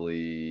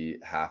probably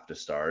have to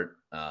start.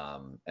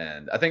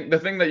 And I think the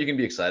thing that you can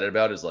be excited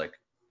about is like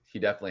he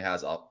definitely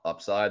has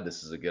upside.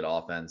 This is a good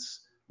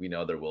offense. We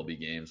know there will be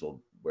games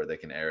where they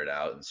can air it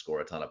out and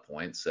score a ton of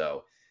points.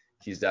 So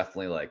he's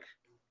definitely like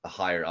a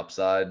higher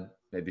upside,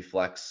 maybe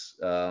flex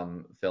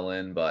fill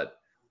in, but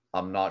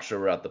I'm not sure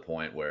we're at the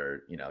point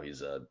where,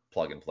 he's a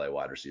plug and play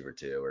wide receiver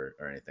 2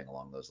 or anything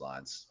along those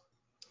lines.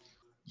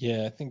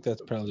 Yeah, I think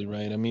that's probably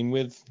right. I mean,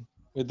 with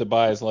the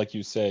buys, like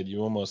you said, you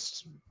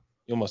almost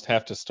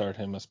have to start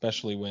him,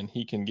 especially when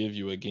he can give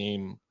you a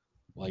game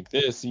like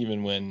this,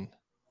 even when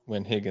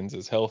Higgins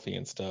is healthy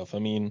and stuff. I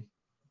mean,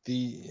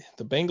 the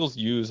Bengals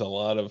use a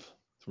lot of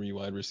 3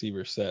 wide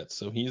receiver sets,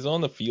 so he's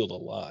on the field a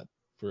lot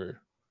for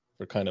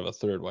kind of a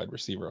third wide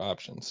receiver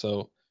option.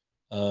 So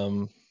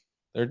um,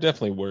 there are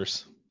definitely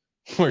worse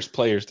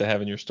players to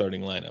have in your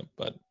starting lineup,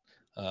 but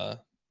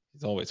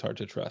he's always hard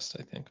to trust,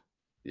 I think.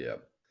 Yeah.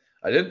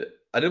 I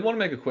did want to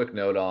make a quick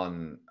note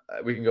on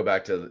we can go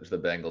back to the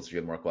Bengals if you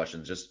have more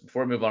questions. Just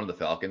before we move on to the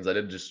Falcons, I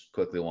did just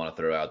quickly want to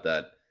throw out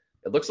that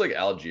it looks like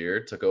Algier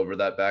took over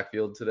that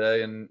backfield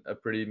today in a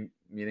pretty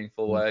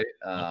meaningful way.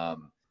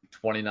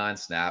 29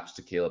 snaps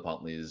to Caleb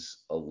Huntley's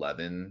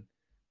 11.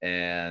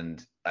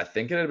 And I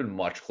think it had been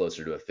much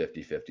closer to a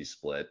 50-50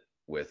 split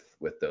with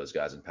those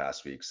guys in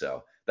past weeks.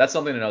 So that's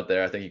something to note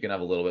there. I think you can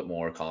have a little bit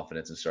more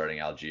confidence in starting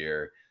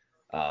Algier.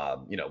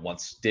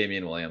 Once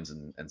Damian Williams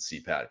and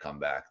CPAT come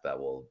back, that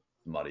will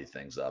muddy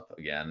things up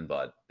again.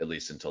 But at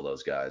least until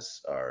those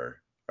guys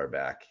are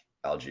back,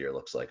 Algier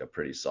looks like a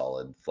pretty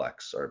solid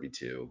flex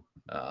RB2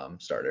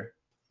 starter.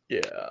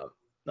 Yeah.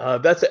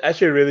 That's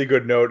actually a really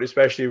good note,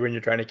 especially when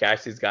you're trying to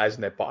catch these guys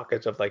in their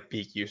pockets of like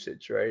peak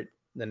usage, right?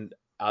 Then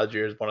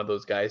Algier is one of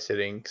those guys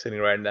sitting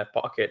right in that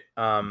pocket.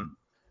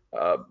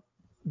 Uh,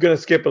 gonna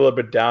skip a little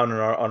bit down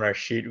on our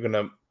sheet. We're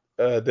gonna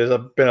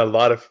been a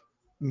lot of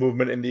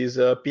movement in these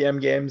PM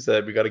games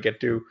that we got to get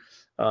to.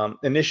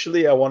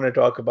 Initially, I want to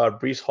talk about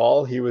Breece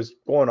Hall. He was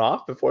going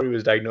off before he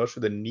was diagnosed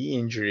with a knee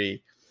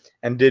injury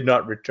and did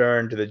not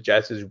return to the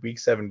Jets' Week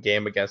 7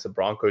 game against the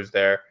Broncos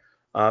there.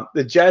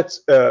 The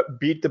Jets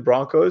beat the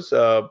Broncos,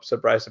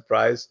 surprise,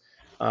 surprise,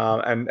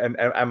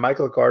 and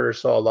Michael Carter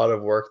saw a lot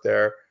of work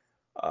there.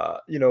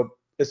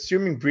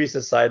 Assuming Breece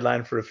is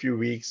sidelined for a few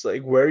weeks,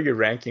 like where are you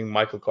ranking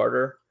Michael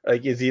Carter?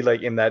 Like, is he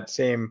like in that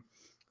same,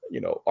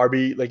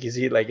 RB? Like, is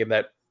he like in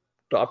that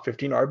top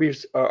 15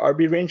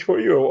 RB range for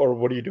you, or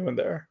what are you doing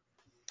there?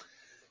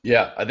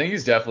 Yeah, I think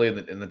he's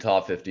definitely in the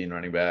top 15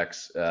 running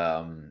backs,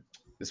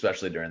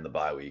 especially during the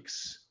bye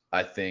weeks.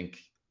 I think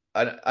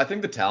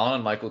the talent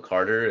on Michael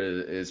Carter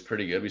is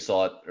pretty good. We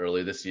saw it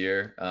early this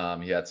year.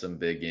 He had some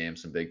big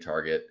games, some big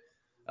target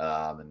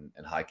and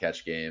high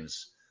catch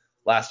games.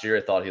 Last year,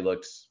 I thought he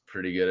looked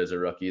pretty good as a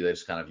rookie. They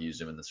just kind of used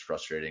him in this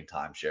frustrating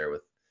timeshare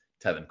with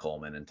Tevin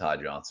Coleman and Ty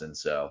Johnson.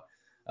 So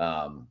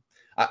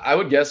I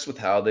would guess with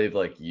how they've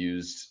like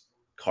used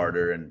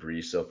Carter and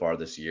Breece so far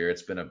this year,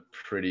 it's been a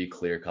pretty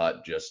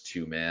clear-cut just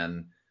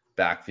two-man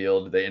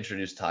backfield. They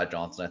introduced Ty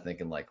Johnson, I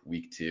think, in like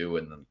week 2,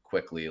 and then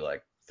quickly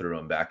like threw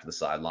him back to the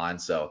sideline.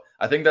 So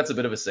I think that's a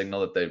bit of a signal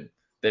that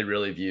they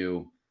really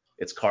view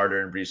it's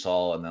Carter and Breece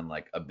Hall, and then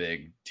like a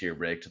big tier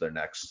break to their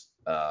next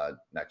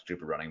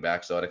group of running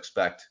backs. So I'd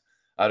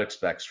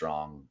expect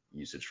strong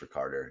usage for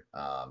Carter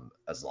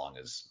as long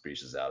as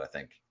Breece is out. I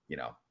think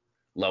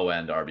low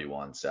end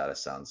RB1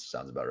 status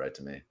sounds about right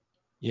to me.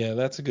 Yeah,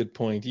 that's a good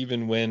point.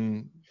 Even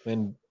when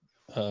even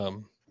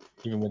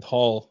with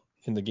Hall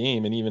in the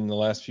game, and even the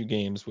last few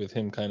games with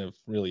him kind of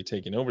really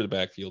taking over the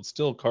backfield,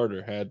 still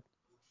Carter had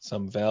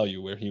some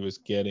value where he was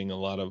getting a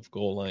lot of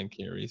goal line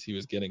carries. He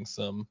was getting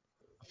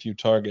a few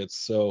targets.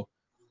 So,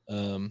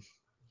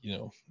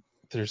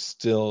 there's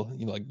still,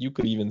 like you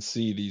could even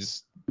see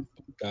these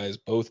guys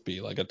both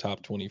be like a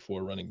top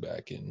 24 running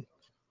back in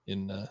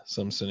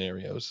some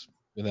scenarios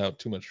without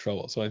too much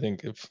trouble. So I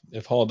think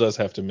if Hall does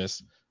have to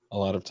miss a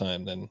lot of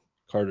time, then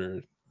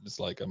Carter is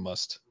like a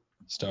must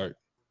start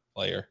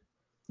player.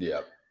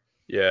 Yeah.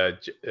 Yeah,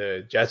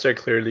 Jets are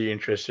clearly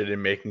interested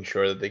in making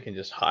sure that they can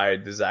just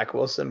hide the Zach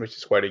Wilson, which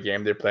is quite a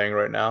game they're playing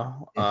right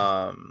now.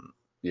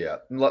 Yeah.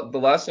 The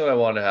last note I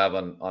wanted to have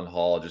on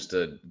Hall, just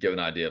to give an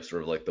idea of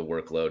sort of like the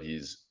workload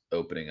he's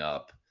opening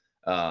up.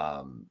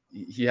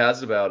 He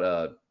has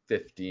about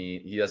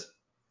 15. He has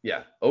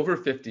over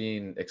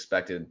 15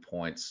 expected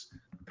points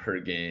per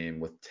game,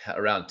 with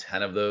around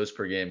 10 of those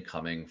per game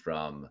coming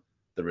from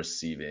the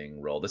receiving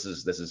role. This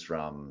is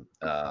from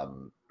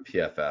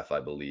PFF, I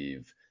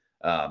believe.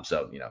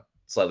 So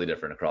slightly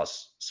different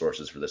across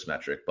sources for this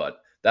metric,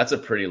 but that's a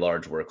pretty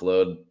large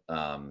workload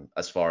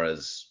as far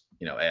as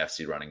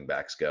AFC running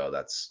backs go.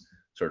 That's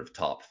sort of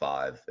top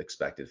 5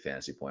 expected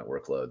fantasy point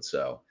workload.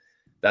 So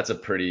that's a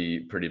pretty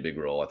big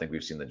role. I think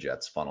we've seen the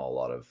Jets funnel a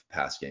lot of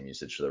pass game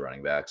usage to the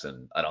running backs,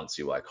 and I don't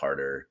see why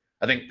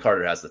I think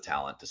Carter has the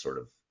talent to sort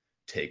of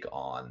take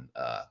on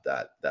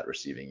that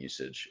receiving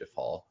usage if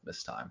Hall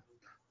missed time.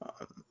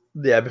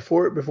 Yeah,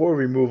 before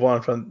we move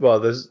on from, well,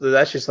 there's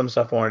actually some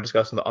stuff I want to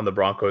discuss on the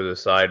Broncos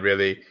side,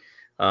 really.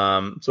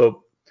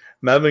 So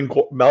Melvin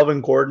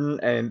Gordon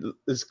and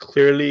is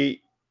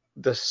clearly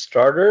the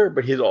starter,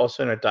 but he's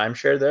also in a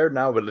timeshare there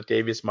now with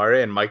Latavius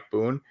Murray and Mike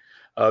Boone.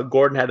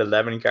 Gordon had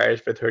 11 carries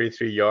for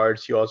 33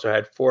 yards. He also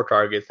had 4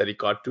 targets that he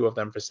caught, 2 of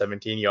them for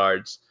 17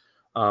 yards.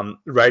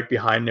 Right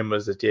behind him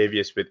was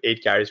Latavius with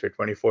 8 carries for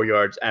 24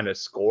 yards and a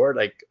score,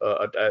 like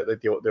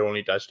their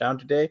only touchdown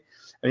today.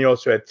 And he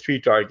also had 3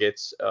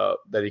 targets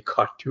that he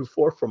caught 2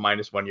 for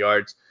 -1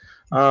 yards.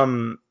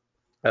 Sam,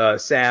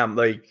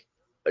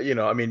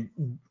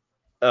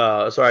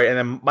 sorry. And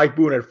then Mike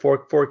Boone had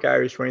 4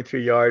 carries,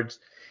 23 yards,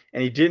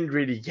 and he didn't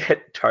really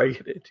get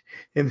targeted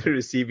in the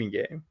receiving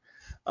game.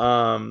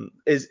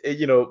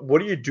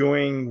 What are you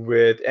doing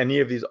with any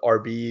of these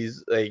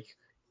RBs? Like,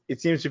 it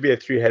seems to be a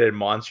 3-headed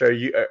monster.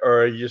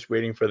 Are you just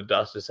waiting for the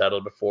dust to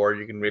settle before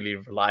you can really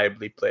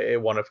reliably play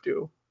one of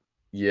 2?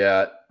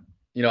 Yeah,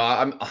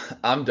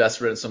 I'm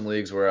desperate in some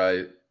leagues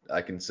where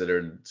I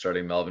considered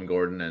starting Melvin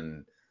Gordon,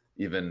 and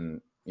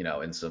even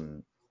in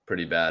some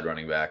pretty bad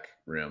running back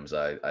rooms,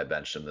 I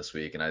benched him this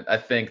week, and I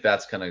think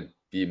that's gonna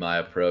be my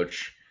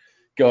approach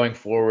going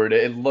forward.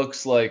 It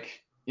looks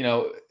like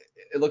a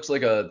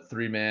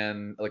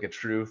 3-man, like a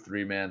true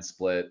 3-man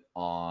split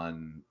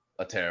on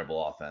a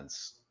terrible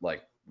offense.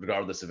 Like,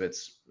 regardless if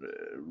it's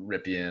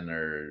Rypien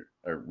or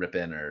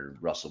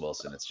Russell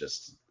Wilson, it's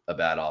just a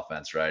bad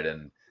offense, right?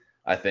 And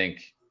I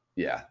think,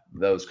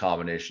 those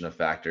combination of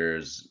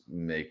factors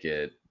make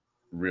it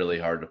really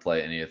hard to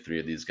play any of 3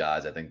 of these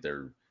guys. I think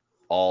they're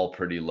all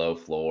pretty low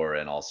floor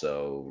and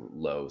also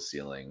low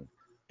ceiling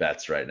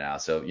bets right now.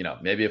 So,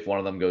 maybe if one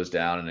of them goes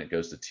down and it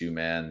goes to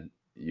 2-man,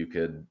 you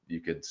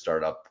could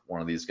start up one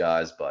of these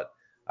guys, but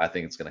I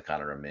think it's going to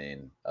kind of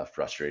remain a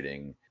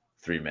frustrating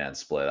 3-man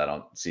split. I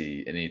don't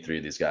see any three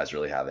of these guys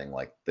really having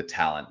like the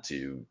talent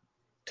to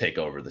take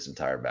over this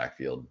entire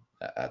backfield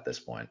at this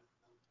point.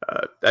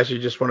 Actually,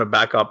 just want to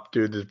back up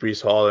to the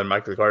Breece Hall and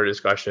Michael Carter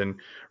discussion.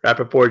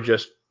 Rappaport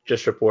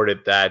just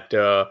reported that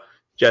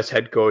Jets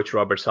head coach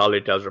Robert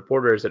Saleh tells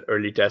reporters that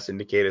early tests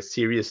indicate a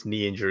serious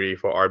knee injury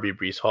for RB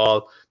Breece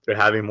Hall. They're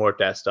having more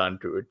tests done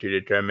to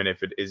determine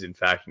if it is in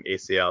fact an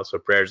ACL. So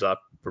prayers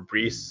up for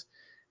Breece.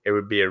 It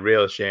would be a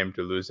real shame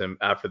to lose him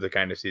after the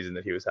kind of season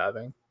that he was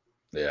having.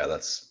 Yeah,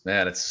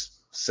 it's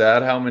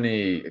sad how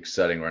many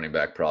exciting running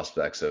back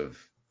prospects have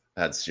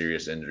had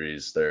serious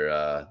injuries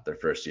their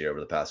first year over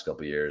the past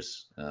couple of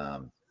years.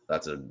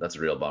 That's a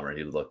real bummer.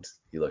 He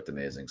looked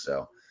amazing.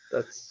 So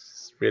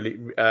that's really,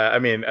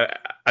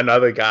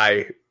 another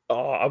guy,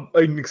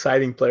 an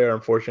exciting player,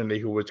 unfortunately,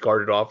 who was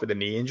carted off with a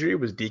knee injury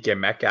was DK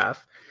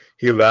Metcalf.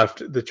 He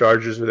left the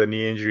Chargers with a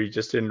knee injury,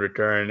 just didn't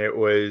return. It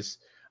was,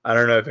 I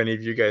don't know if any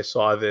of you guys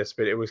saw this,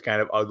 but it was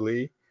kind of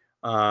ugly.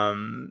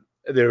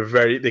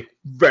 They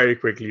very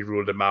quickly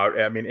ruled him out.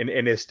 I mean,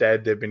 in his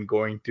stead, they've been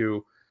going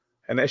to,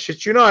 and I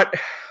shit you not,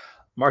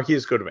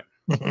 Marquise Goodwin.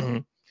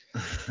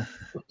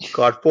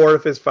 Caught 4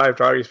 of his 5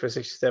 targets for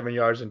 67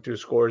 yards and 2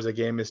 scores. The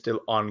game is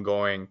still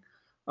ongoing.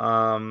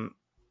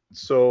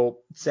 So,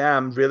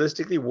 Sam,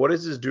 realistically, what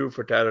does this do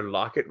for Tyler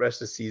Lockett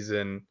rest of the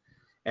season?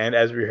 And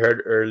as we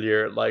heard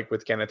earlier, like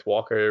with Kenneth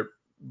Walker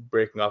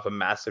breaking off a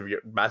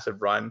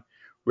massive run,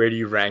 where do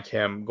you rank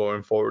him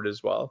going forward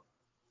as well?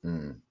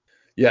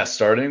 Yeah,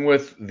 starting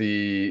with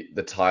the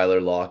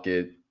Tyler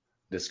Lockett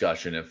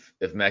discussion,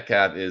 if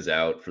Metcalf is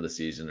out for the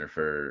season or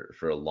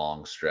for a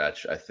long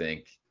stretch, I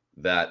think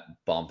that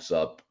bumps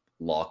up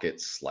Lockett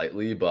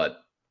slightly,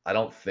 but I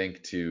don't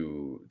think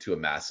to a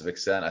massive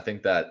extent. I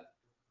think that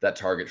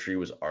target tree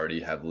was already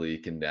heavily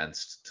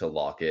condensed to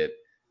Lockett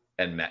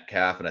and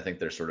Metcalf, and I think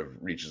there sort of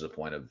reaches a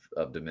point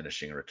of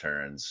diminishing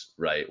returns,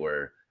 right?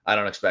 Where I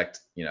don't expect,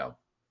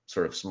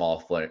 sort of small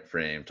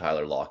frame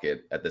Tyler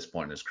Lockett at this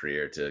point in his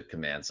career to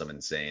command some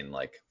insane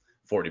like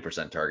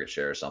 40% target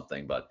share or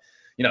something. But,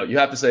 you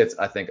have to say it's,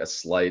 I think, a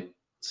slight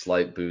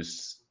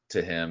boost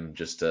to him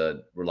just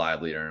to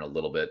reliably earn a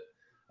little bit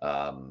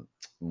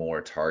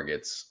more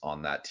targets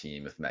on that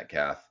team if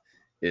Metcalf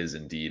is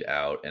indeed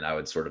out. And I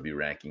would sort of be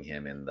ranking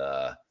him in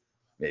the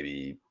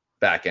maybe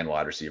back end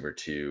wide receiver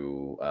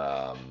 2,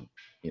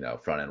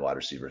 front end wide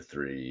receiver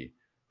 3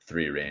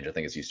 range. I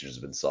think his usage has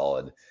been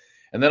solid.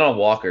 And then on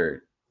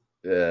Walker,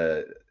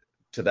 to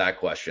that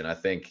question, I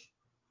think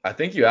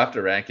you have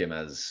to rank him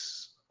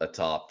as a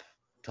top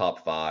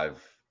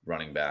 5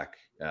 running back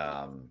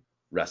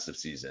rest of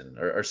season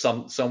or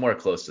somewhere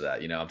close to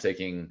that. I'm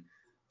taking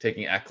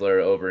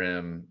Eckler over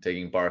him,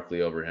 taking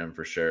Barkley over him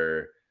for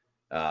sure.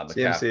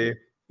 CMC.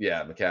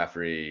 Yeah,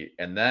 McCaffrey.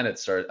 And then it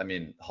starts,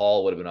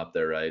 Hall would have been up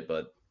there, right?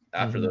 But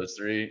after those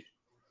 3,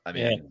 I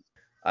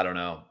don't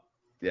know.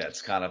 Yeah,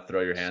 it's kind of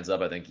throw your hands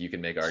up. I think you can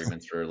make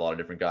arguments for a lot of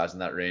different guys in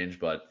that range,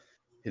 but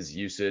his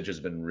usage has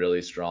been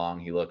really strong.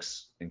 He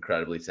looks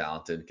incredibly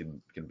talented,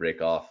 can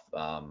break off,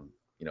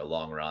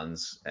 long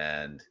runs.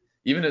 And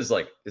even his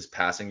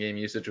passing game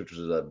usage, which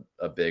was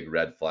a big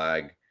red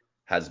flag,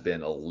 has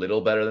been a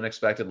little better than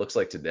expected. Looks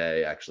like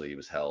today, actually, he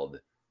was held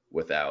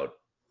without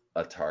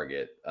a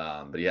target.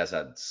 But he has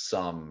had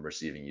some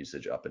receiving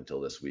usage up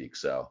until this week.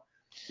 So,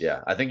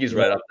 yeah, I think he's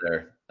right up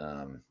there.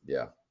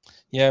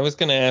 Yeah, I was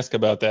going to ask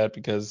about that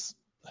because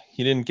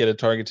he didn't get a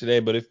target today.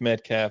 But if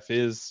Metcalf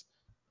is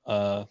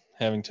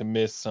having to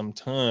miss some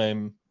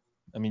time,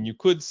 you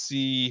could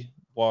see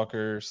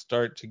Walker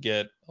start to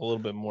get a little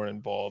bit more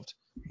involved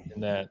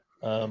in that.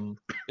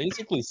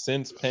 Basically,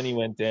 since Penny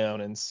went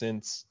down and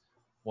since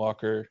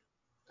Walker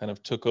kind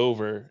of took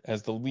over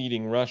as the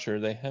leading rusher,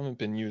 they haven't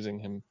been using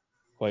him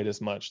quite as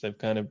much. They've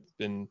kind of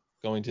been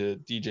going to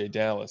DJ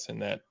Dallas in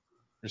that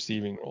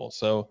receiving role.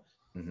 So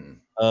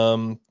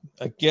I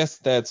guess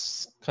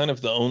that's kind of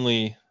the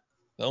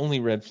only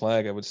red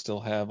flag I would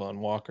still have on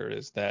Walker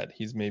is that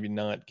he's maybe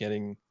not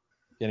getting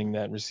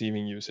that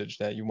receiving usage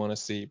that you want to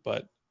see,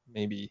 but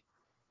maybe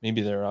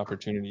there are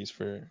opportunities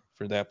for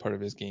that part of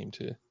his game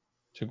to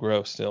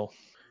grow still.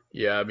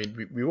 Yeah,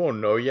 we won't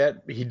know yet.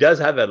 He does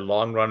have that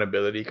long run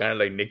ability, kind of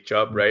like Nick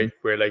Chubb, right?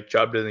 Where like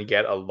Chubb doesn't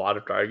get a lot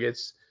of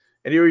targets,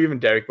 and even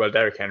Derrick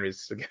Henry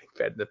is still getting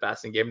fed in the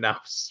passing game now.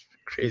 It's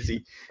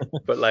crazy,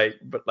 but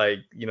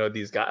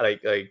these guys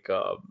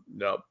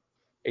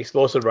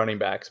explosive running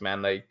backs,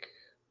 man, like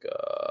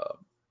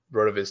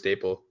Rotoviz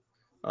Staple.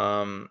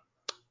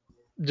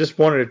 Just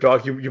wanted to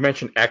talk. You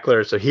mentioned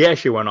Eckler, so he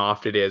actually went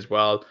off today as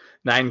well.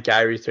 9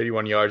 carries,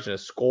 31 yards, and a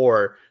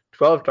score.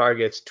 12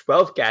 targets,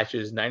 12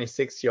 catches,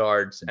 96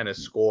 yards, and a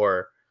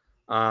score.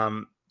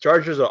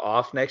 Chargers are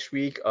off next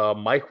week.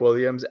 Mike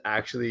Williams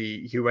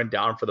he went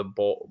down for the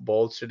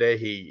Bolts today.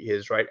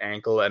 His right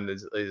ankle and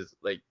his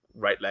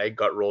right leg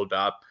got rolled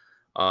up.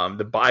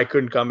 The bye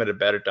couldn't come at a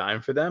better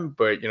time for them,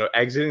 but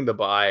exiting the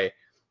bye,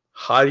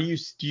 how do you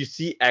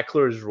see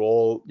Eckler's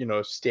role,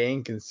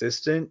 staying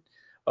consistent?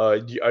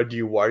 Do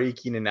you worry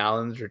Keenan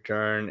Allen's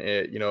return,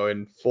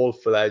 in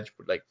full-fledged,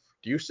 like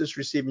reduces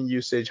receiving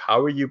usage?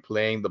 How are you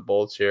playing the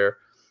Bolts here?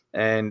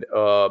 And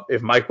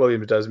if Mike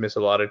Williams does miss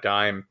a lot of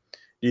time,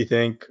 do you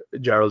think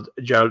Gerald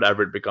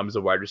Everett becomes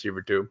a wide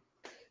receiver too?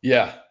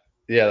 Yeah,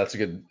 that's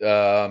a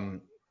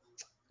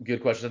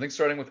good question. I think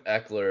starting with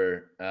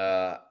Eckler,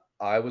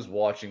 I was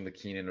watching the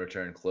Keenan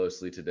return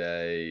closely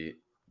today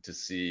to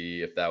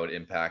see if that would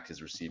impact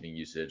his receiving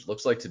usage.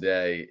 Looks like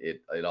today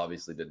it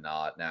obviously did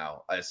not.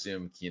 Now, I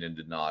assume Keenan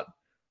did not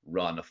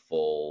run a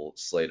full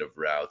slate of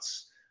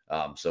routes.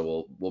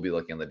 So we'll be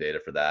looking on the data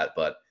for that.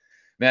 But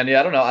man,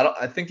 yeah, I don't know.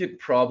 I think it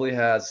probably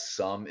has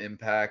some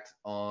impact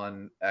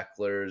on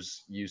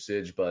Eckler's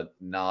usage, but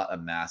not a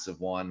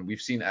massive one. We've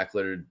seen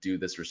Eckler do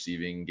this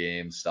receiving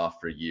game stuff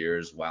for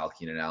years while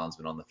Keenan Allen's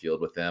been on the field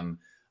with him.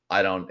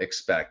 I don't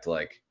expect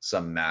like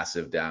some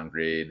massive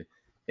downgrade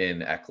in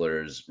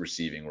Eckler's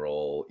receiving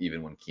role,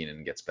 even when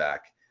Keenan gets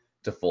back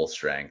to full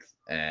strength.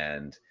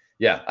 And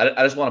yeah,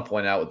 I just want to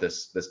point out with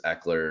this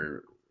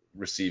Eckler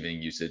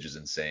receiving usage is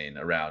insane.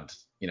 Around,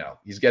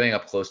 he's getting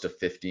up close to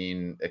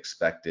 15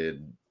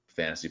 expected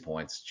fantasy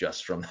points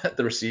just from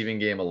the receiving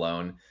game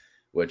alone,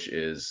 which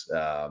is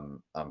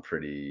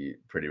pretty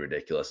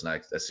ridiculous. And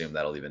I assume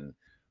that'll even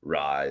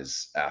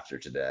rise after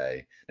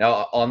today.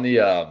 Now on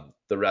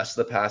the rest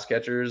of the pass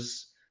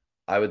catchers,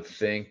 I would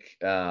think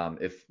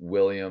if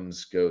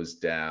Williams goes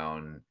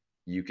down,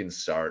 you can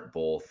start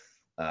both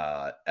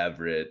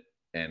Everett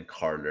and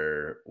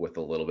Carter with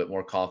a little bit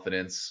more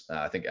confidence.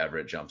 I think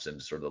Everett jumps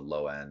into sort of the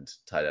low end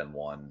tight end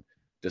one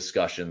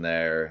discussion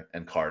there,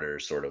 and Carter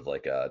is sort of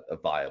like a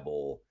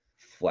viable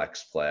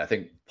flex play. I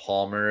think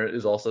Palmer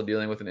is also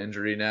dealing with an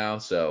injury now,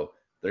 so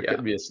there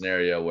could be a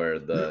scenario where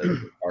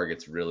the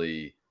targets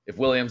really, if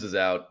Williams is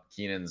out,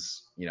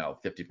 Keenan's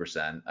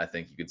 50%. I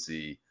think you could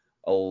see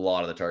a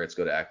lot of the targets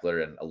go to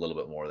Eckler and a little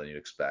bit more than you'd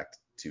expect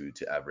to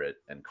Everett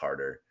and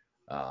Carter.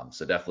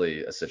 So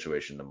definitely a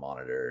situation to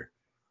monitor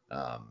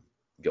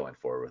going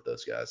forward with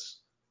those guys.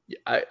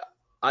 Yeah,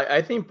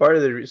 I think part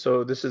of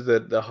so this is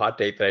the hot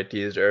take that I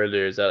teased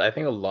earlier, is that I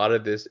think a lot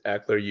of this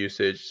Eckler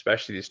usage,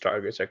 especially these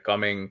targets, are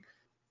coming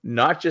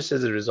not just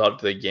as a result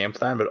of the game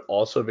plan, but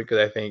also because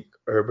I think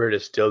Herbert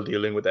is still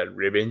dealing with that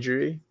rib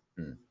injury,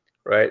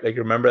 right? Like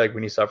remember, like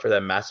when he suffered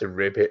that massive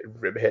rib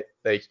hit,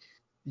 like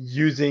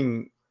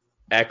using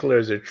Eckler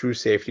as a true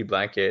safety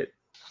blanket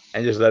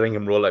and just letting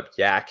him roll up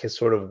yak has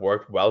sort of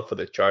worked well for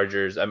the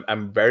Chargers.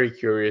 I'm very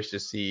curious to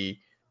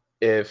see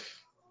if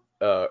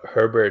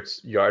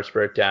Herbert's yards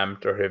per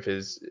attempt or if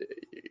his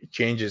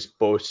changes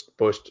post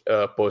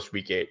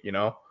week 8,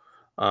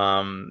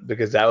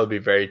 because that would be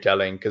very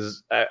telling.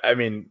 Because I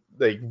mean,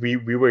 like we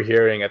were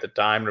hearing at the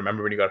time,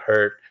 remember when he got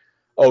hurt,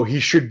 oh, he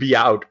should be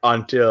out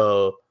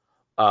until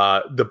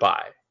the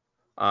bye.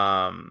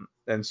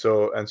 And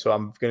so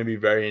I'm going to be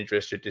very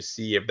interested to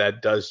see if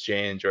that does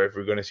change or if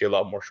we're going to see a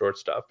lot more short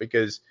stuff,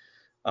 because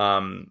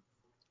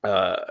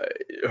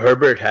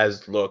Herbert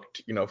has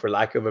looked, for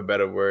lack of a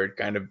better word,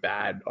 kind of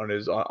bad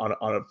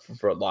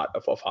for a lot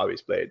of how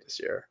he's played this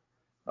year.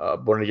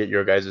 Want to get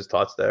your guys'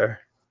 thoughts there,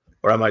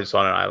 or am I just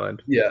on an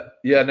island? Yeah,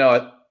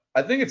 no,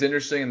 I think it's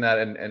interesting in that,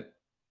 and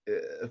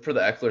for the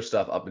Eckler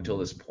stuff up until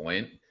this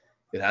point,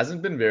 it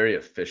hasn't been very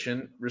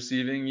efficient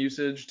receiving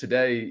usage.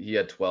 Today he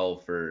had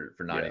 12 for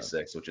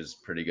 96, which is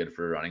pretty good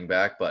for a running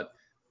back, but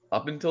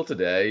up until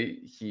today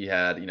he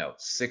had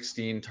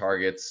 16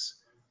 targets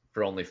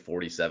for only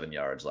 47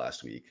 yards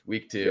last week.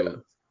 Week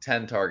 2,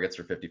 10 targets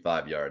for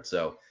 55 yards.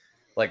 So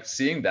like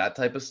seeing that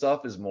type of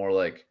stuff is more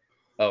like,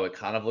 oh, it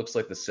kind of looks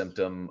like the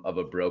symptom of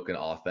a broken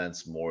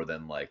offense more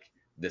than like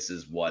this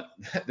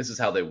is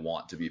how they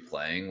want to be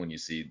playing when you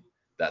see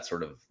that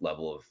sort of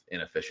level of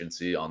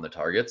inefficiency on the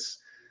targets.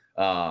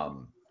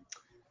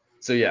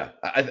 So yeah,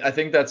 I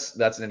think that's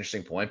an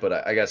interesting point,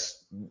 but I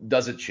guess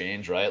does it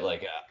change, right?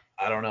 Like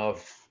I don't know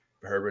if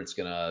Herbert's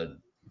I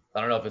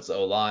don't know if it's the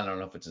O-line, I don't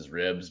know if it's his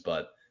ribs,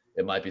 but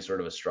it might be sort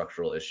of a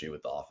structural issue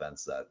with the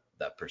offense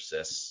that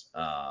persists.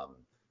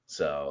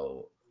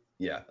 So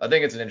yeah, I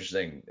think it's an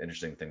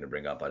interesting thing to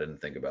bring up. I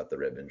didn't think about the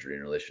rib injury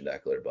in relation to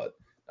Eckler, but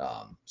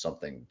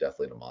something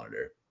definitely to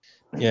monitor.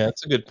 Yeah,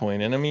 it's a good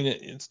point. And I mean,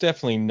 it's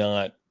definitely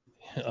not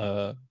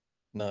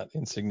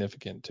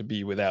insignificant to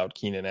be without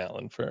Keenan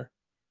Allen for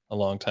a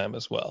long time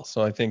as well.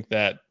 So I think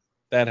that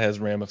has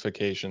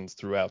ramifications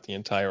throughout the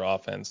entire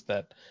offense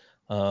that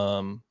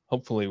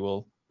hopefully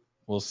we'll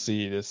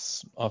see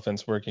this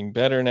offense working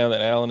better now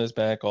that Allen is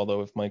back.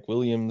 Although if Mike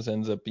Williams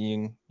ends up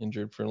being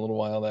injured for a little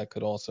while, that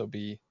could also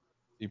be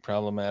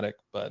problematic.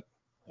 But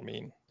I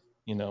mean,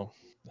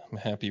 I'm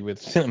happy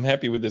with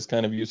this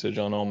kind of usage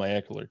on all my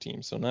Eckler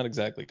teams, so not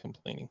exactly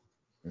complaining.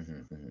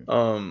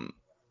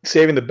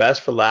 Saving the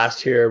best for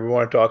last here, we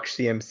want to talk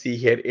CMC.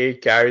 He had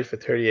 8 carries for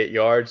 38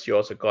 yards. He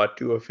also got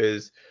 2 of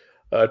his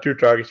 2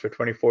 targets for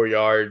 24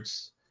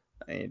 yards.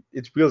 I mean,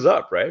 it's wheels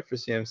up, right, for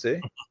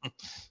CMC?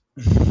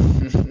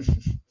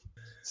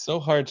 So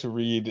hard to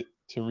read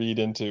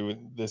into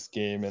this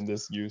game and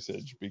this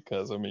usage,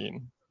 because I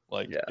mean,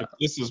 Like, Yeah. if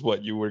this is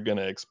what you were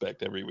gonna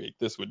expect every week,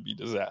 this would be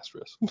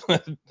disastrous.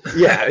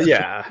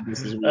 Yeah.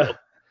 This is real.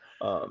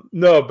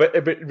 No, but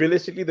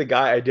realistically, the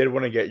guy I did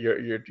want to get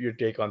your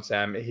take on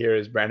Sam here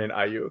is Brandon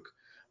Ayuk.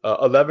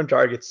 11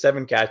 targets,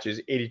 7 catches,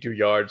 82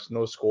 yards,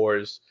 no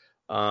scores.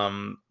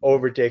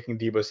 Overtaking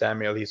Deebo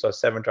Samuel, he saw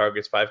 7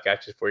 targets, 5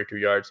 catches, 42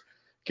 yards.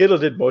 Kittle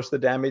did most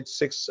of the damage.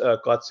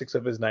 Caught 6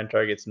 of his 9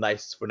 targets,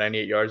 nice for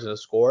 98 yards and a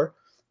score.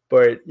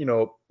 But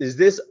is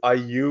this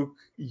Ayuk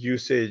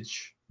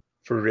usage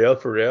for real?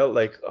 For real?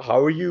 Like,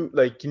 how are you?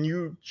 Like, can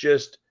you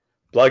just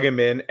plug him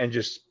in and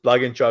just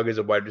plug and chug as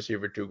a wide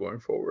receiver 2 going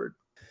forward?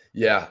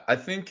 Yeah, I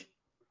think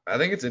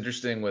it's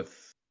interesting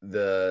with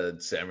the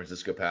San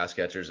Francisco pass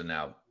catchers, and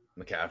now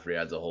McCaffrey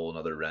adds a whole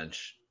another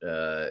wrench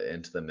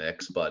into the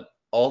mix. But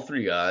all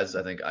 3 guys,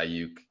 I think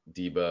Ayuk,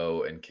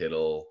 Deebo, and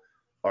Kittle,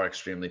 are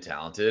extremely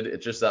talented.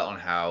 It's just that on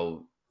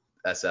how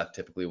SF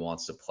typically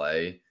wants to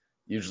play,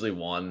 usually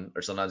 1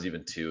 or sometimes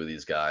even 2 of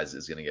these guys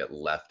is going to get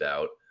left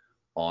out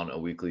on a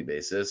weekly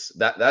basis.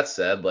 That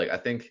said, like, I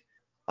think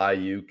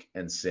Ayuk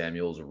and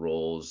Samuel's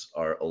roles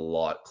are a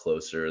lot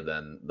closer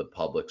than the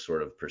public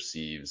sort of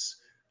perceives.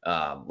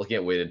 Looking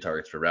at weighted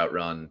targets for route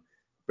run,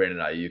 Brandon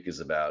Ayuk is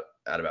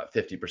at about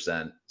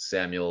 50%.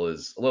 Samuel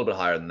is a little bit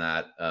higher than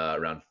that,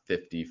 around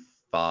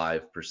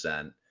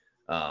 55%.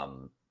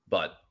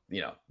 But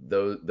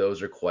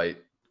those are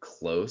quite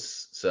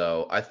close.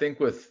 So I think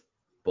with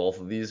both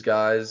of these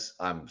guys,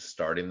 I'm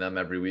starting them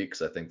every week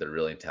because I think they're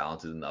really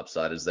talented and the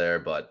upside is there.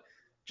 But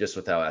just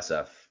with how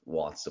SF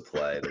wants to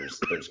play,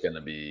 there's going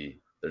to be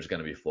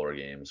floor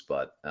games.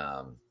 But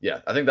yeah,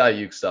 I think the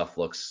Ayuk stuff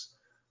looks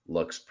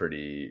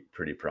pretty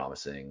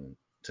promising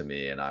to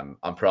me, and I'm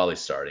probably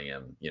starting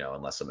him,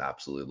 unless I'm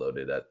absolutely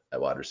loaded at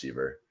wide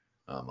receiver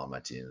on my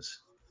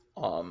teams.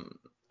 On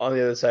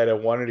the other side, I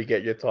wanted to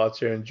get your thoughts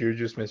here on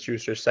Juju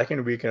Smith-Schuster's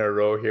second week in a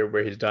row here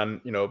where he's done,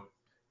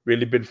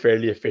 really been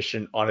fairly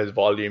efficient on his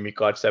volume. He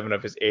caught 7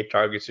 of his 8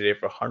 targets today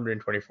for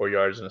 124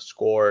 yards and a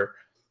score.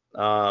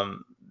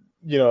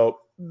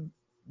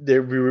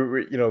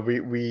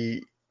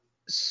 We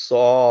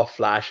saw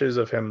flashes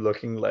of him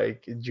looking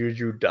like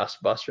Juju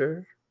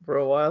dustbuster for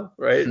a while,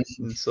 right?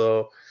 And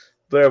so,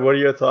 Blair, what are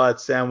your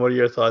thoughts? Sam, what are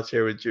your thoughts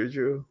here with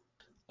Juju?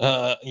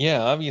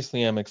 Yeah,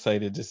 obviously I'm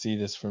excited to see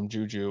this from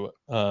Juju.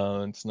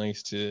 It's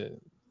nice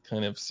to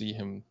kind of see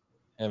him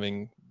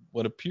having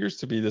what appears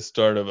to be the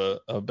start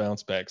of a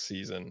bounce back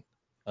season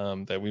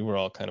that we were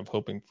all kind of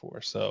hoping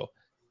for. So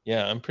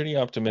yeah, I'm pretty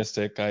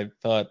optimistic. I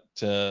thought,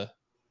 I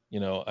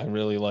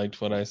really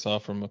liked what I saw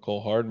from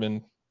Mecole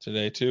Hardman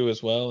today too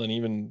as well. And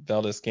even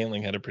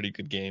Valdes-Scantling had a pretty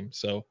good game.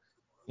 So,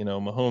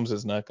 Mahomes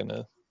is not going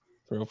to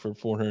throw for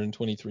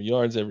 423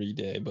 yards every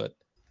day, but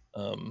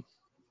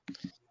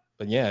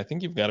yeah, I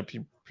think you've got to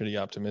be pretty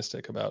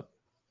optimistic about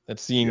that,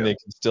 seeing they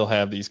can still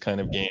have these kind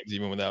of games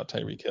even without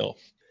Tyreek Hill.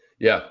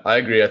 Yeah, I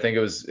agree. I think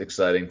it was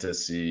exciting to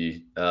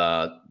see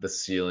the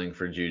ceiling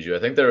for Juju. I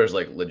think there was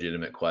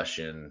legitimate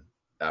question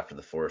after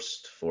the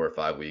first 4 or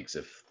 5 weeks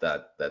if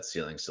that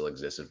ceiling still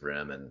existed for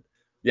him. And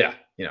yeah,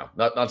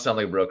 not to sound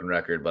like a broken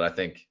record, but I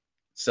think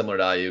similar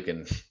to Ayuk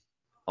and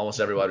almost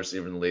every wide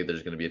receiver in the league,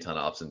 there's going to be a ton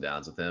of ups and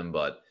downs with him,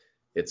 but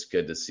it's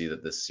good to see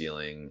that the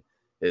ceiling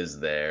is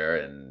there.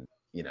 And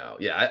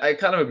I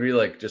kind of agree,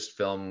 just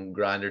film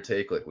grinder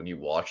take. When you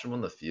watch him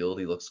on the field,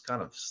 he looks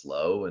kind of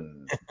slow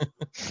and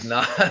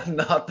not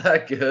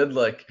that good.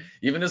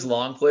 Even his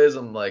long plays,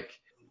 I'm like,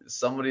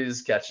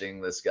 somebody's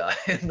catching this guy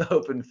in the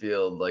open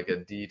field. A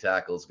D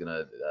tackle's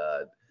gonna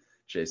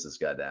chase this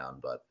guy down.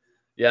 But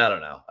yeah, I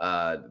don't know.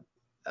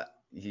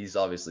 He's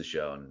obviously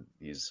shown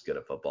he's good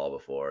at football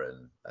before,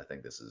 and I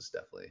think this is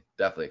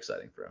definitely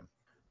exciting for him.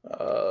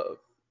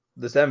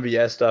 This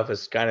MVS stuff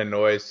is kind of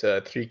noise.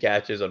 3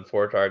 catches on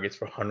 4 targets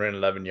for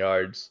 111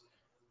 yards.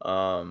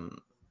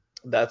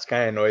 That's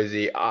kind of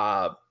noisy.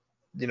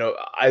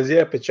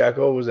 Isaiah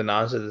Pacheco was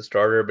announced as the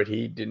starter, but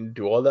he didn't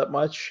do all that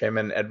much. Him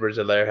and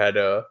Edwards-Helaire had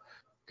a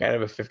kind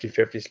of a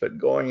 50-50 split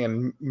going,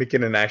 and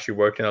McKinnon actually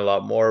worked in a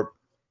lot more.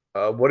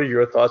 What are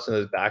your thoughts on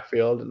his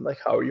backfield, and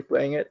how are you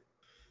playing it?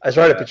 I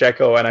started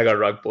Pacheco and I got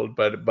rug pulled,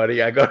 but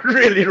buddy, I got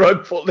really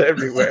rug pulled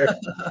everywhere.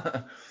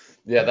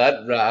 Yeah,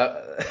 that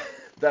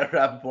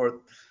Rappaport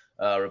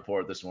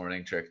report this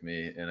morning tricked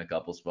me in a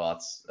couple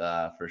spots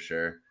for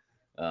sure.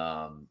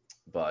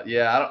 But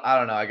yeah, I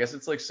don't know. I guess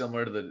it's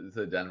similar to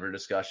the Denver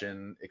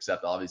discussion,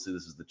 except obviously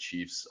this is the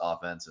Chiefs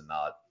offense and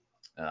not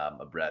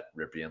a Brett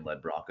Rypien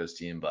led Broncos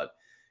team. But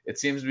it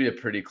seems to be a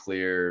pretty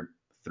clear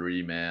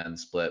 3-man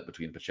split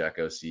between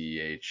Pacheco,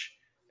 CEH,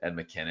 and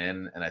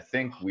McKinnon. And I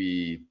think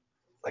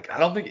I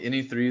don't think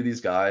any 3 of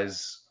these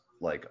guys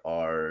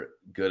are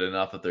good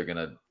enough that they're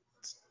gonna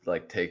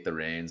take the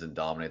reins and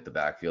dominate the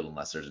backfield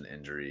unless there's an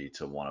injury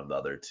to one of the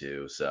other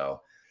 2.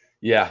 So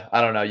yeah,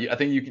 I don't know. I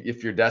think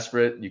if you're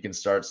desperate, you can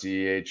start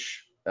CEH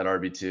at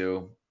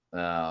RB2,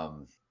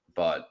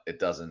 but it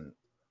doesn't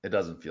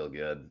feel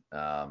good.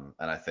 And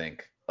I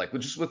think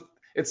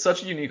it's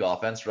such a unique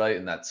offense, right?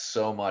 And that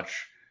so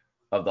much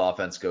of the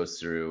offense goes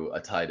through a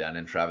tight end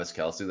and Travis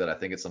Kelce that I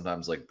think it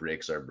sometimes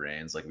breaks our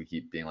brains. We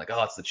keep being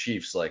oh, it's the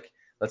Chiefs.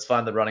 let's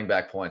find the running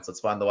back points. Let's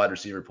find the wide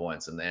receiver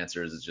points. And the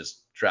answer is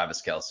just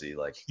Travis Kelce,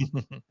 like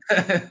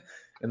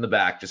in the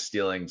back, just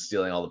stealing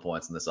all the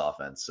points in this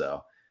offense.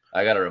 So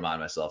I got to remind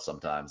myself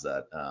sometimes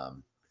that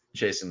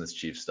chasing this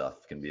Chiefs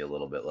stuff can be a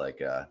little bit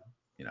like,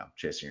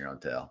 chasing your own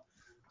tail.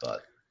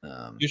 But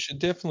you should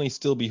definitely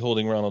still be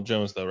holding Ronald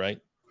Jones, though, right?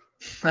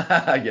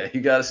 Yeah,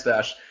 you got to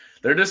stash.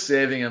 They're just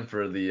saving him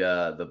for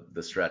the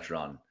stretch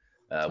run.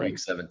 Week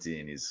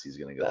 17, he's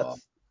going to go off.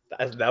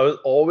 That was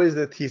always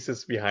the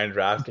thesis behind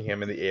drafting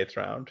him in the 8th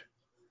round.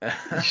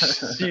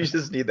 You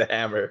just need the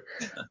hammer.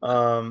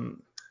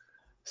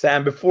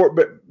 Sam, before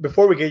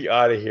we get you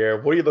out of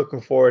here, what are you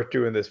looking forward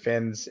to in this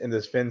Fins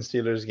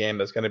Steelers game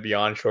that's going to be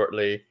on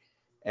shortly?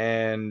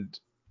 And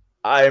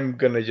I'm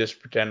going to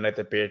just pretend like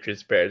the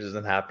Patriots Bears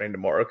isn't happening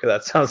tomorrow because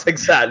that sounds like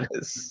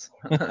sadness.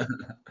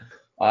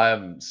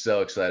 I'm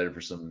so excited for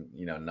some,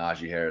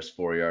 Najee Harris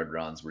 4-yard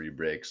runs where he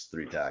breaks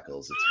 3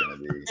 tackles. It's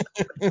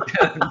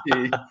gonna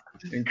be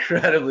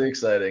incredibly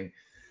exciting.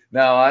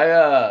 Now,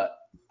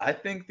 I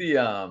think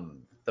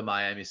the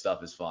Miami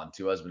stuff is fun.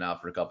 Tua's been out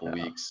for a couple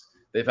weeks.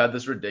 They've had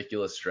this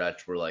ridiculous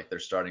stretch where like their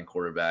starting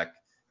quarterback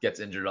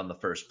gets injured on the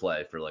first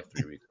play for like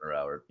 3 weeks in a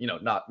row, or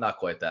not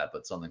quite that,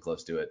 but something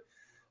close to it.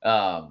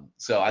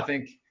 So I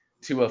think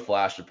Tua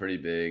flashed a pretty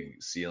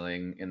big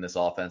ceiling in this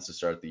offense to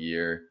start the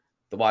year.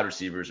 The wide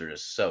receivers are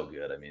just so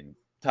good. I mean,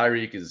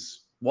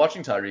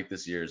 watching Tyreek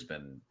this year has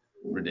been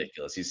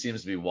ridiculous. He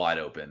seems to be wide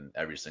open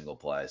every single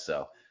play.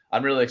 So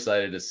I'm really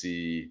excited to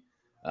see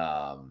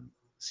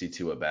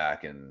Tua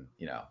back. And,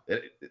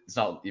 it's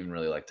not even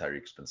really like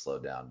Tyreek's been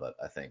slowed down, but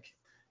I think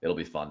it'll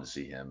be fun to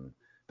see him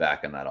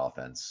back in that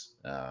offense.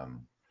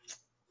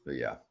 But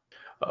yeah.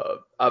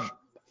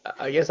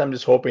 I guess I'm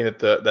just hoping that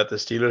the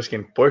Steelers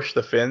can push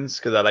the Fins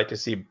because I like to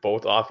see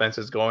both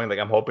offenses going. Like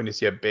I'm hoping to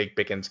see a big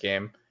Pickens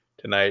game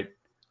tonight.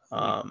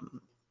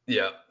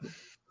 Yeah,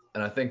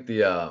 and I think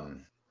the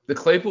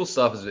Claypool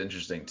stuff is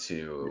interesting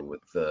too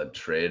with the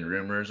trade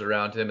rumors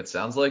around him. It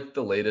sounds like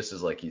the latest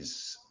is like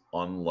he's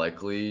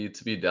unlikely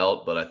to be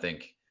dealt, but I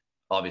think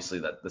obviously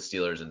that the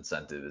Steelers'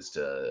 incentive is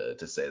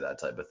to say that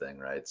type of thing,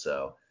 right?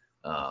 So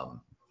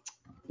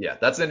yeah,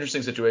 that's an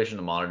interesting situation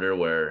to monitor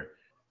where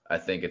I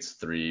think it's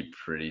 3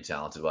 pretty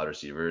talented wide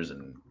receivers,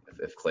 and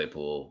if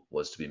Claypool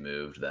was to be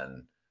moved,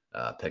 then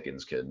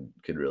Pickens could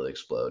really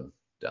explode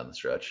down the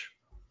stretch.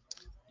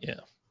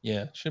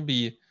 Yeah, should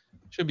be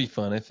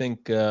fun. I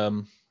think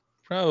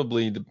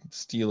probably the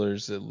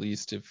Steelers, at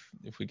least if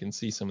we can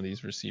see some of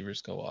these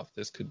receivers go off,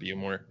 this could be a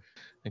more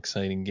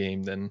exciting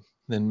game than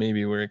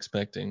maybe we're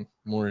expecting.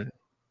 More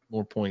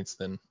points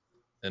than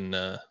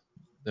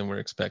we're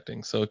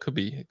expecting. So it could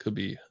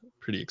be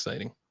pretty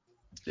exciting.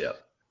 Yeah.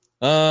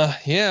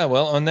 Yeah,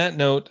 well, on that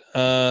note,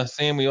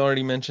 Sam, we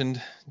already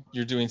mentioned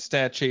you're doing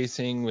stat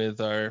chasing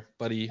with our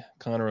buddy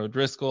Connor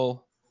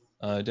O'Driscoll.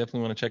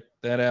 Definitely want to check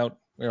that out.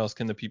 Where else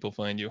can the people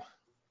find you?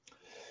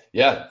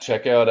 Yeah,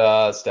 check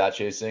out Stat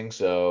Chasing.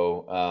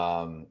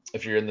 So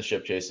if you're in the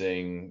Ship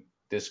Chasing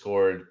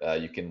Discord,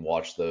 you can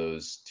watch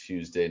those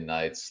Tuesday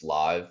nights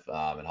live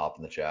and hop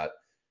in the chat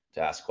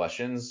to ask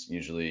questions,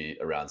 usually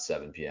around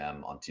 7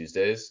 p.m. on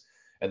Tuesdays.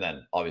 And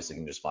then obviously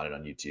you can just find it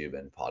on YouTube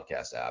and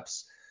podcast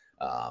apps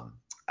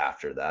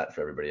after that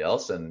for everybody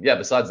else. And yeah,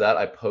 besides that,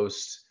 I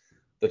post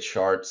the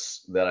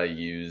charts that I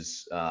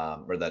use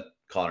or that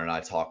Connor and I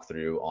talk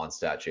through on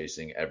Stat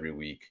Chasing every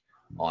week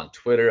on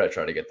Twitter. I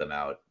try to get them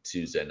out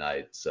Tuesday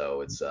night, so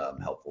it's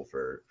helpful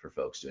for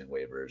folks doing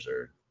waivers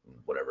or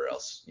whatever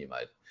else you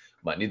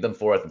might need them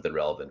for. I think they're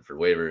relevant for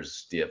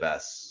waivers,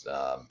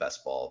 DFS,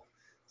 best ball,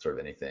 sort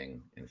of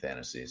anything in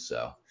fantasy.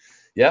 So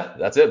yeah,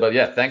 that's it. But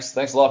yeah, thanks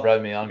a lot for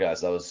having me on,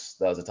 guys. That was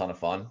a ton of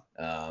fun.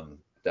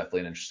 Definitely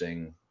an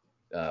interesting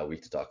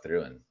week to talk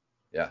through, and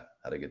yeah,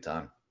 had a good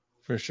time.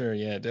 For sure.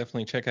 Yeah,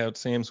 definitely check out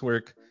Sam's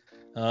work.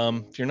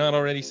 If you're not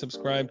already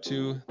subscribed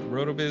to the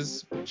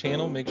RotoViz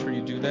channel, make sure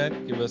you do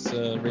that. Give us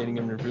a rating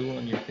and review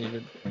on your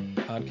favorite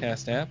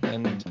podcast app,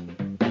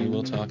 and we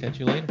will talk at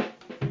you later.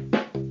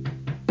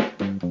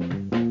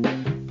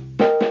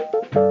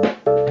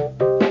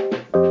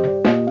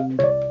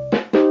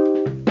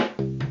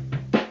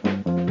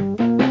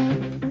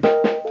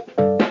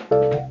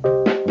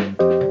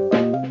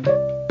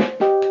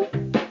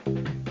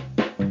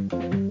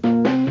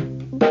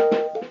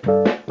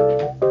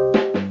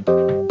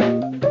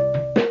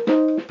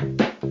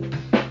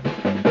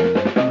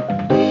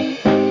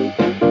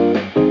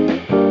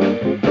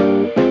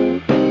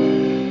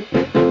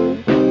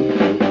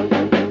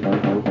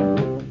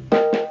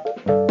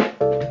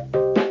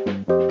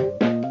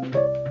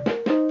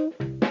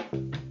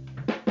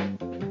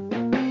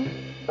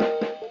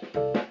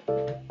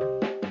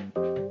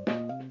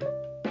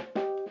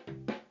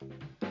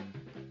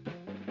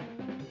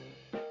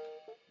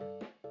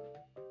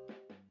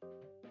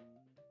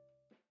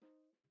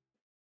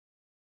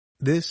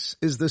 This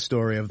is the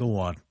story of the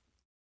one.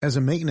 As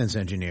a maintenance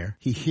engineer,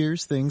 he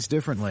hears things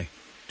differently.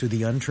 To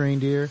the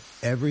untrained ear,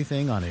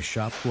 everything on his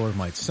shop floor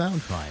might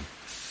sound fine,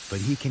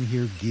 but he can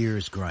hear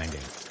gears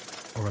grinding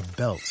or a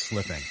belt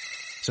slipping.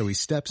 So he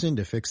steps in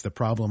to fix the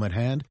problem at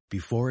hand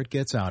before it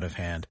gets out of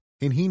hand.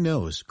 And he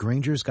knows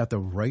Grainger's got the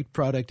right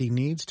product he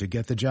needs to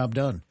get the job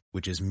done,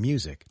 which is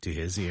music to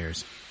his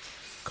ears.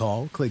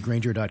 Call, click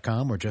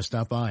Grainger.com, or just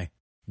stop by.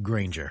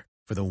 Grainger,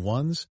 for the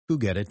ones who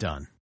get it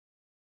done.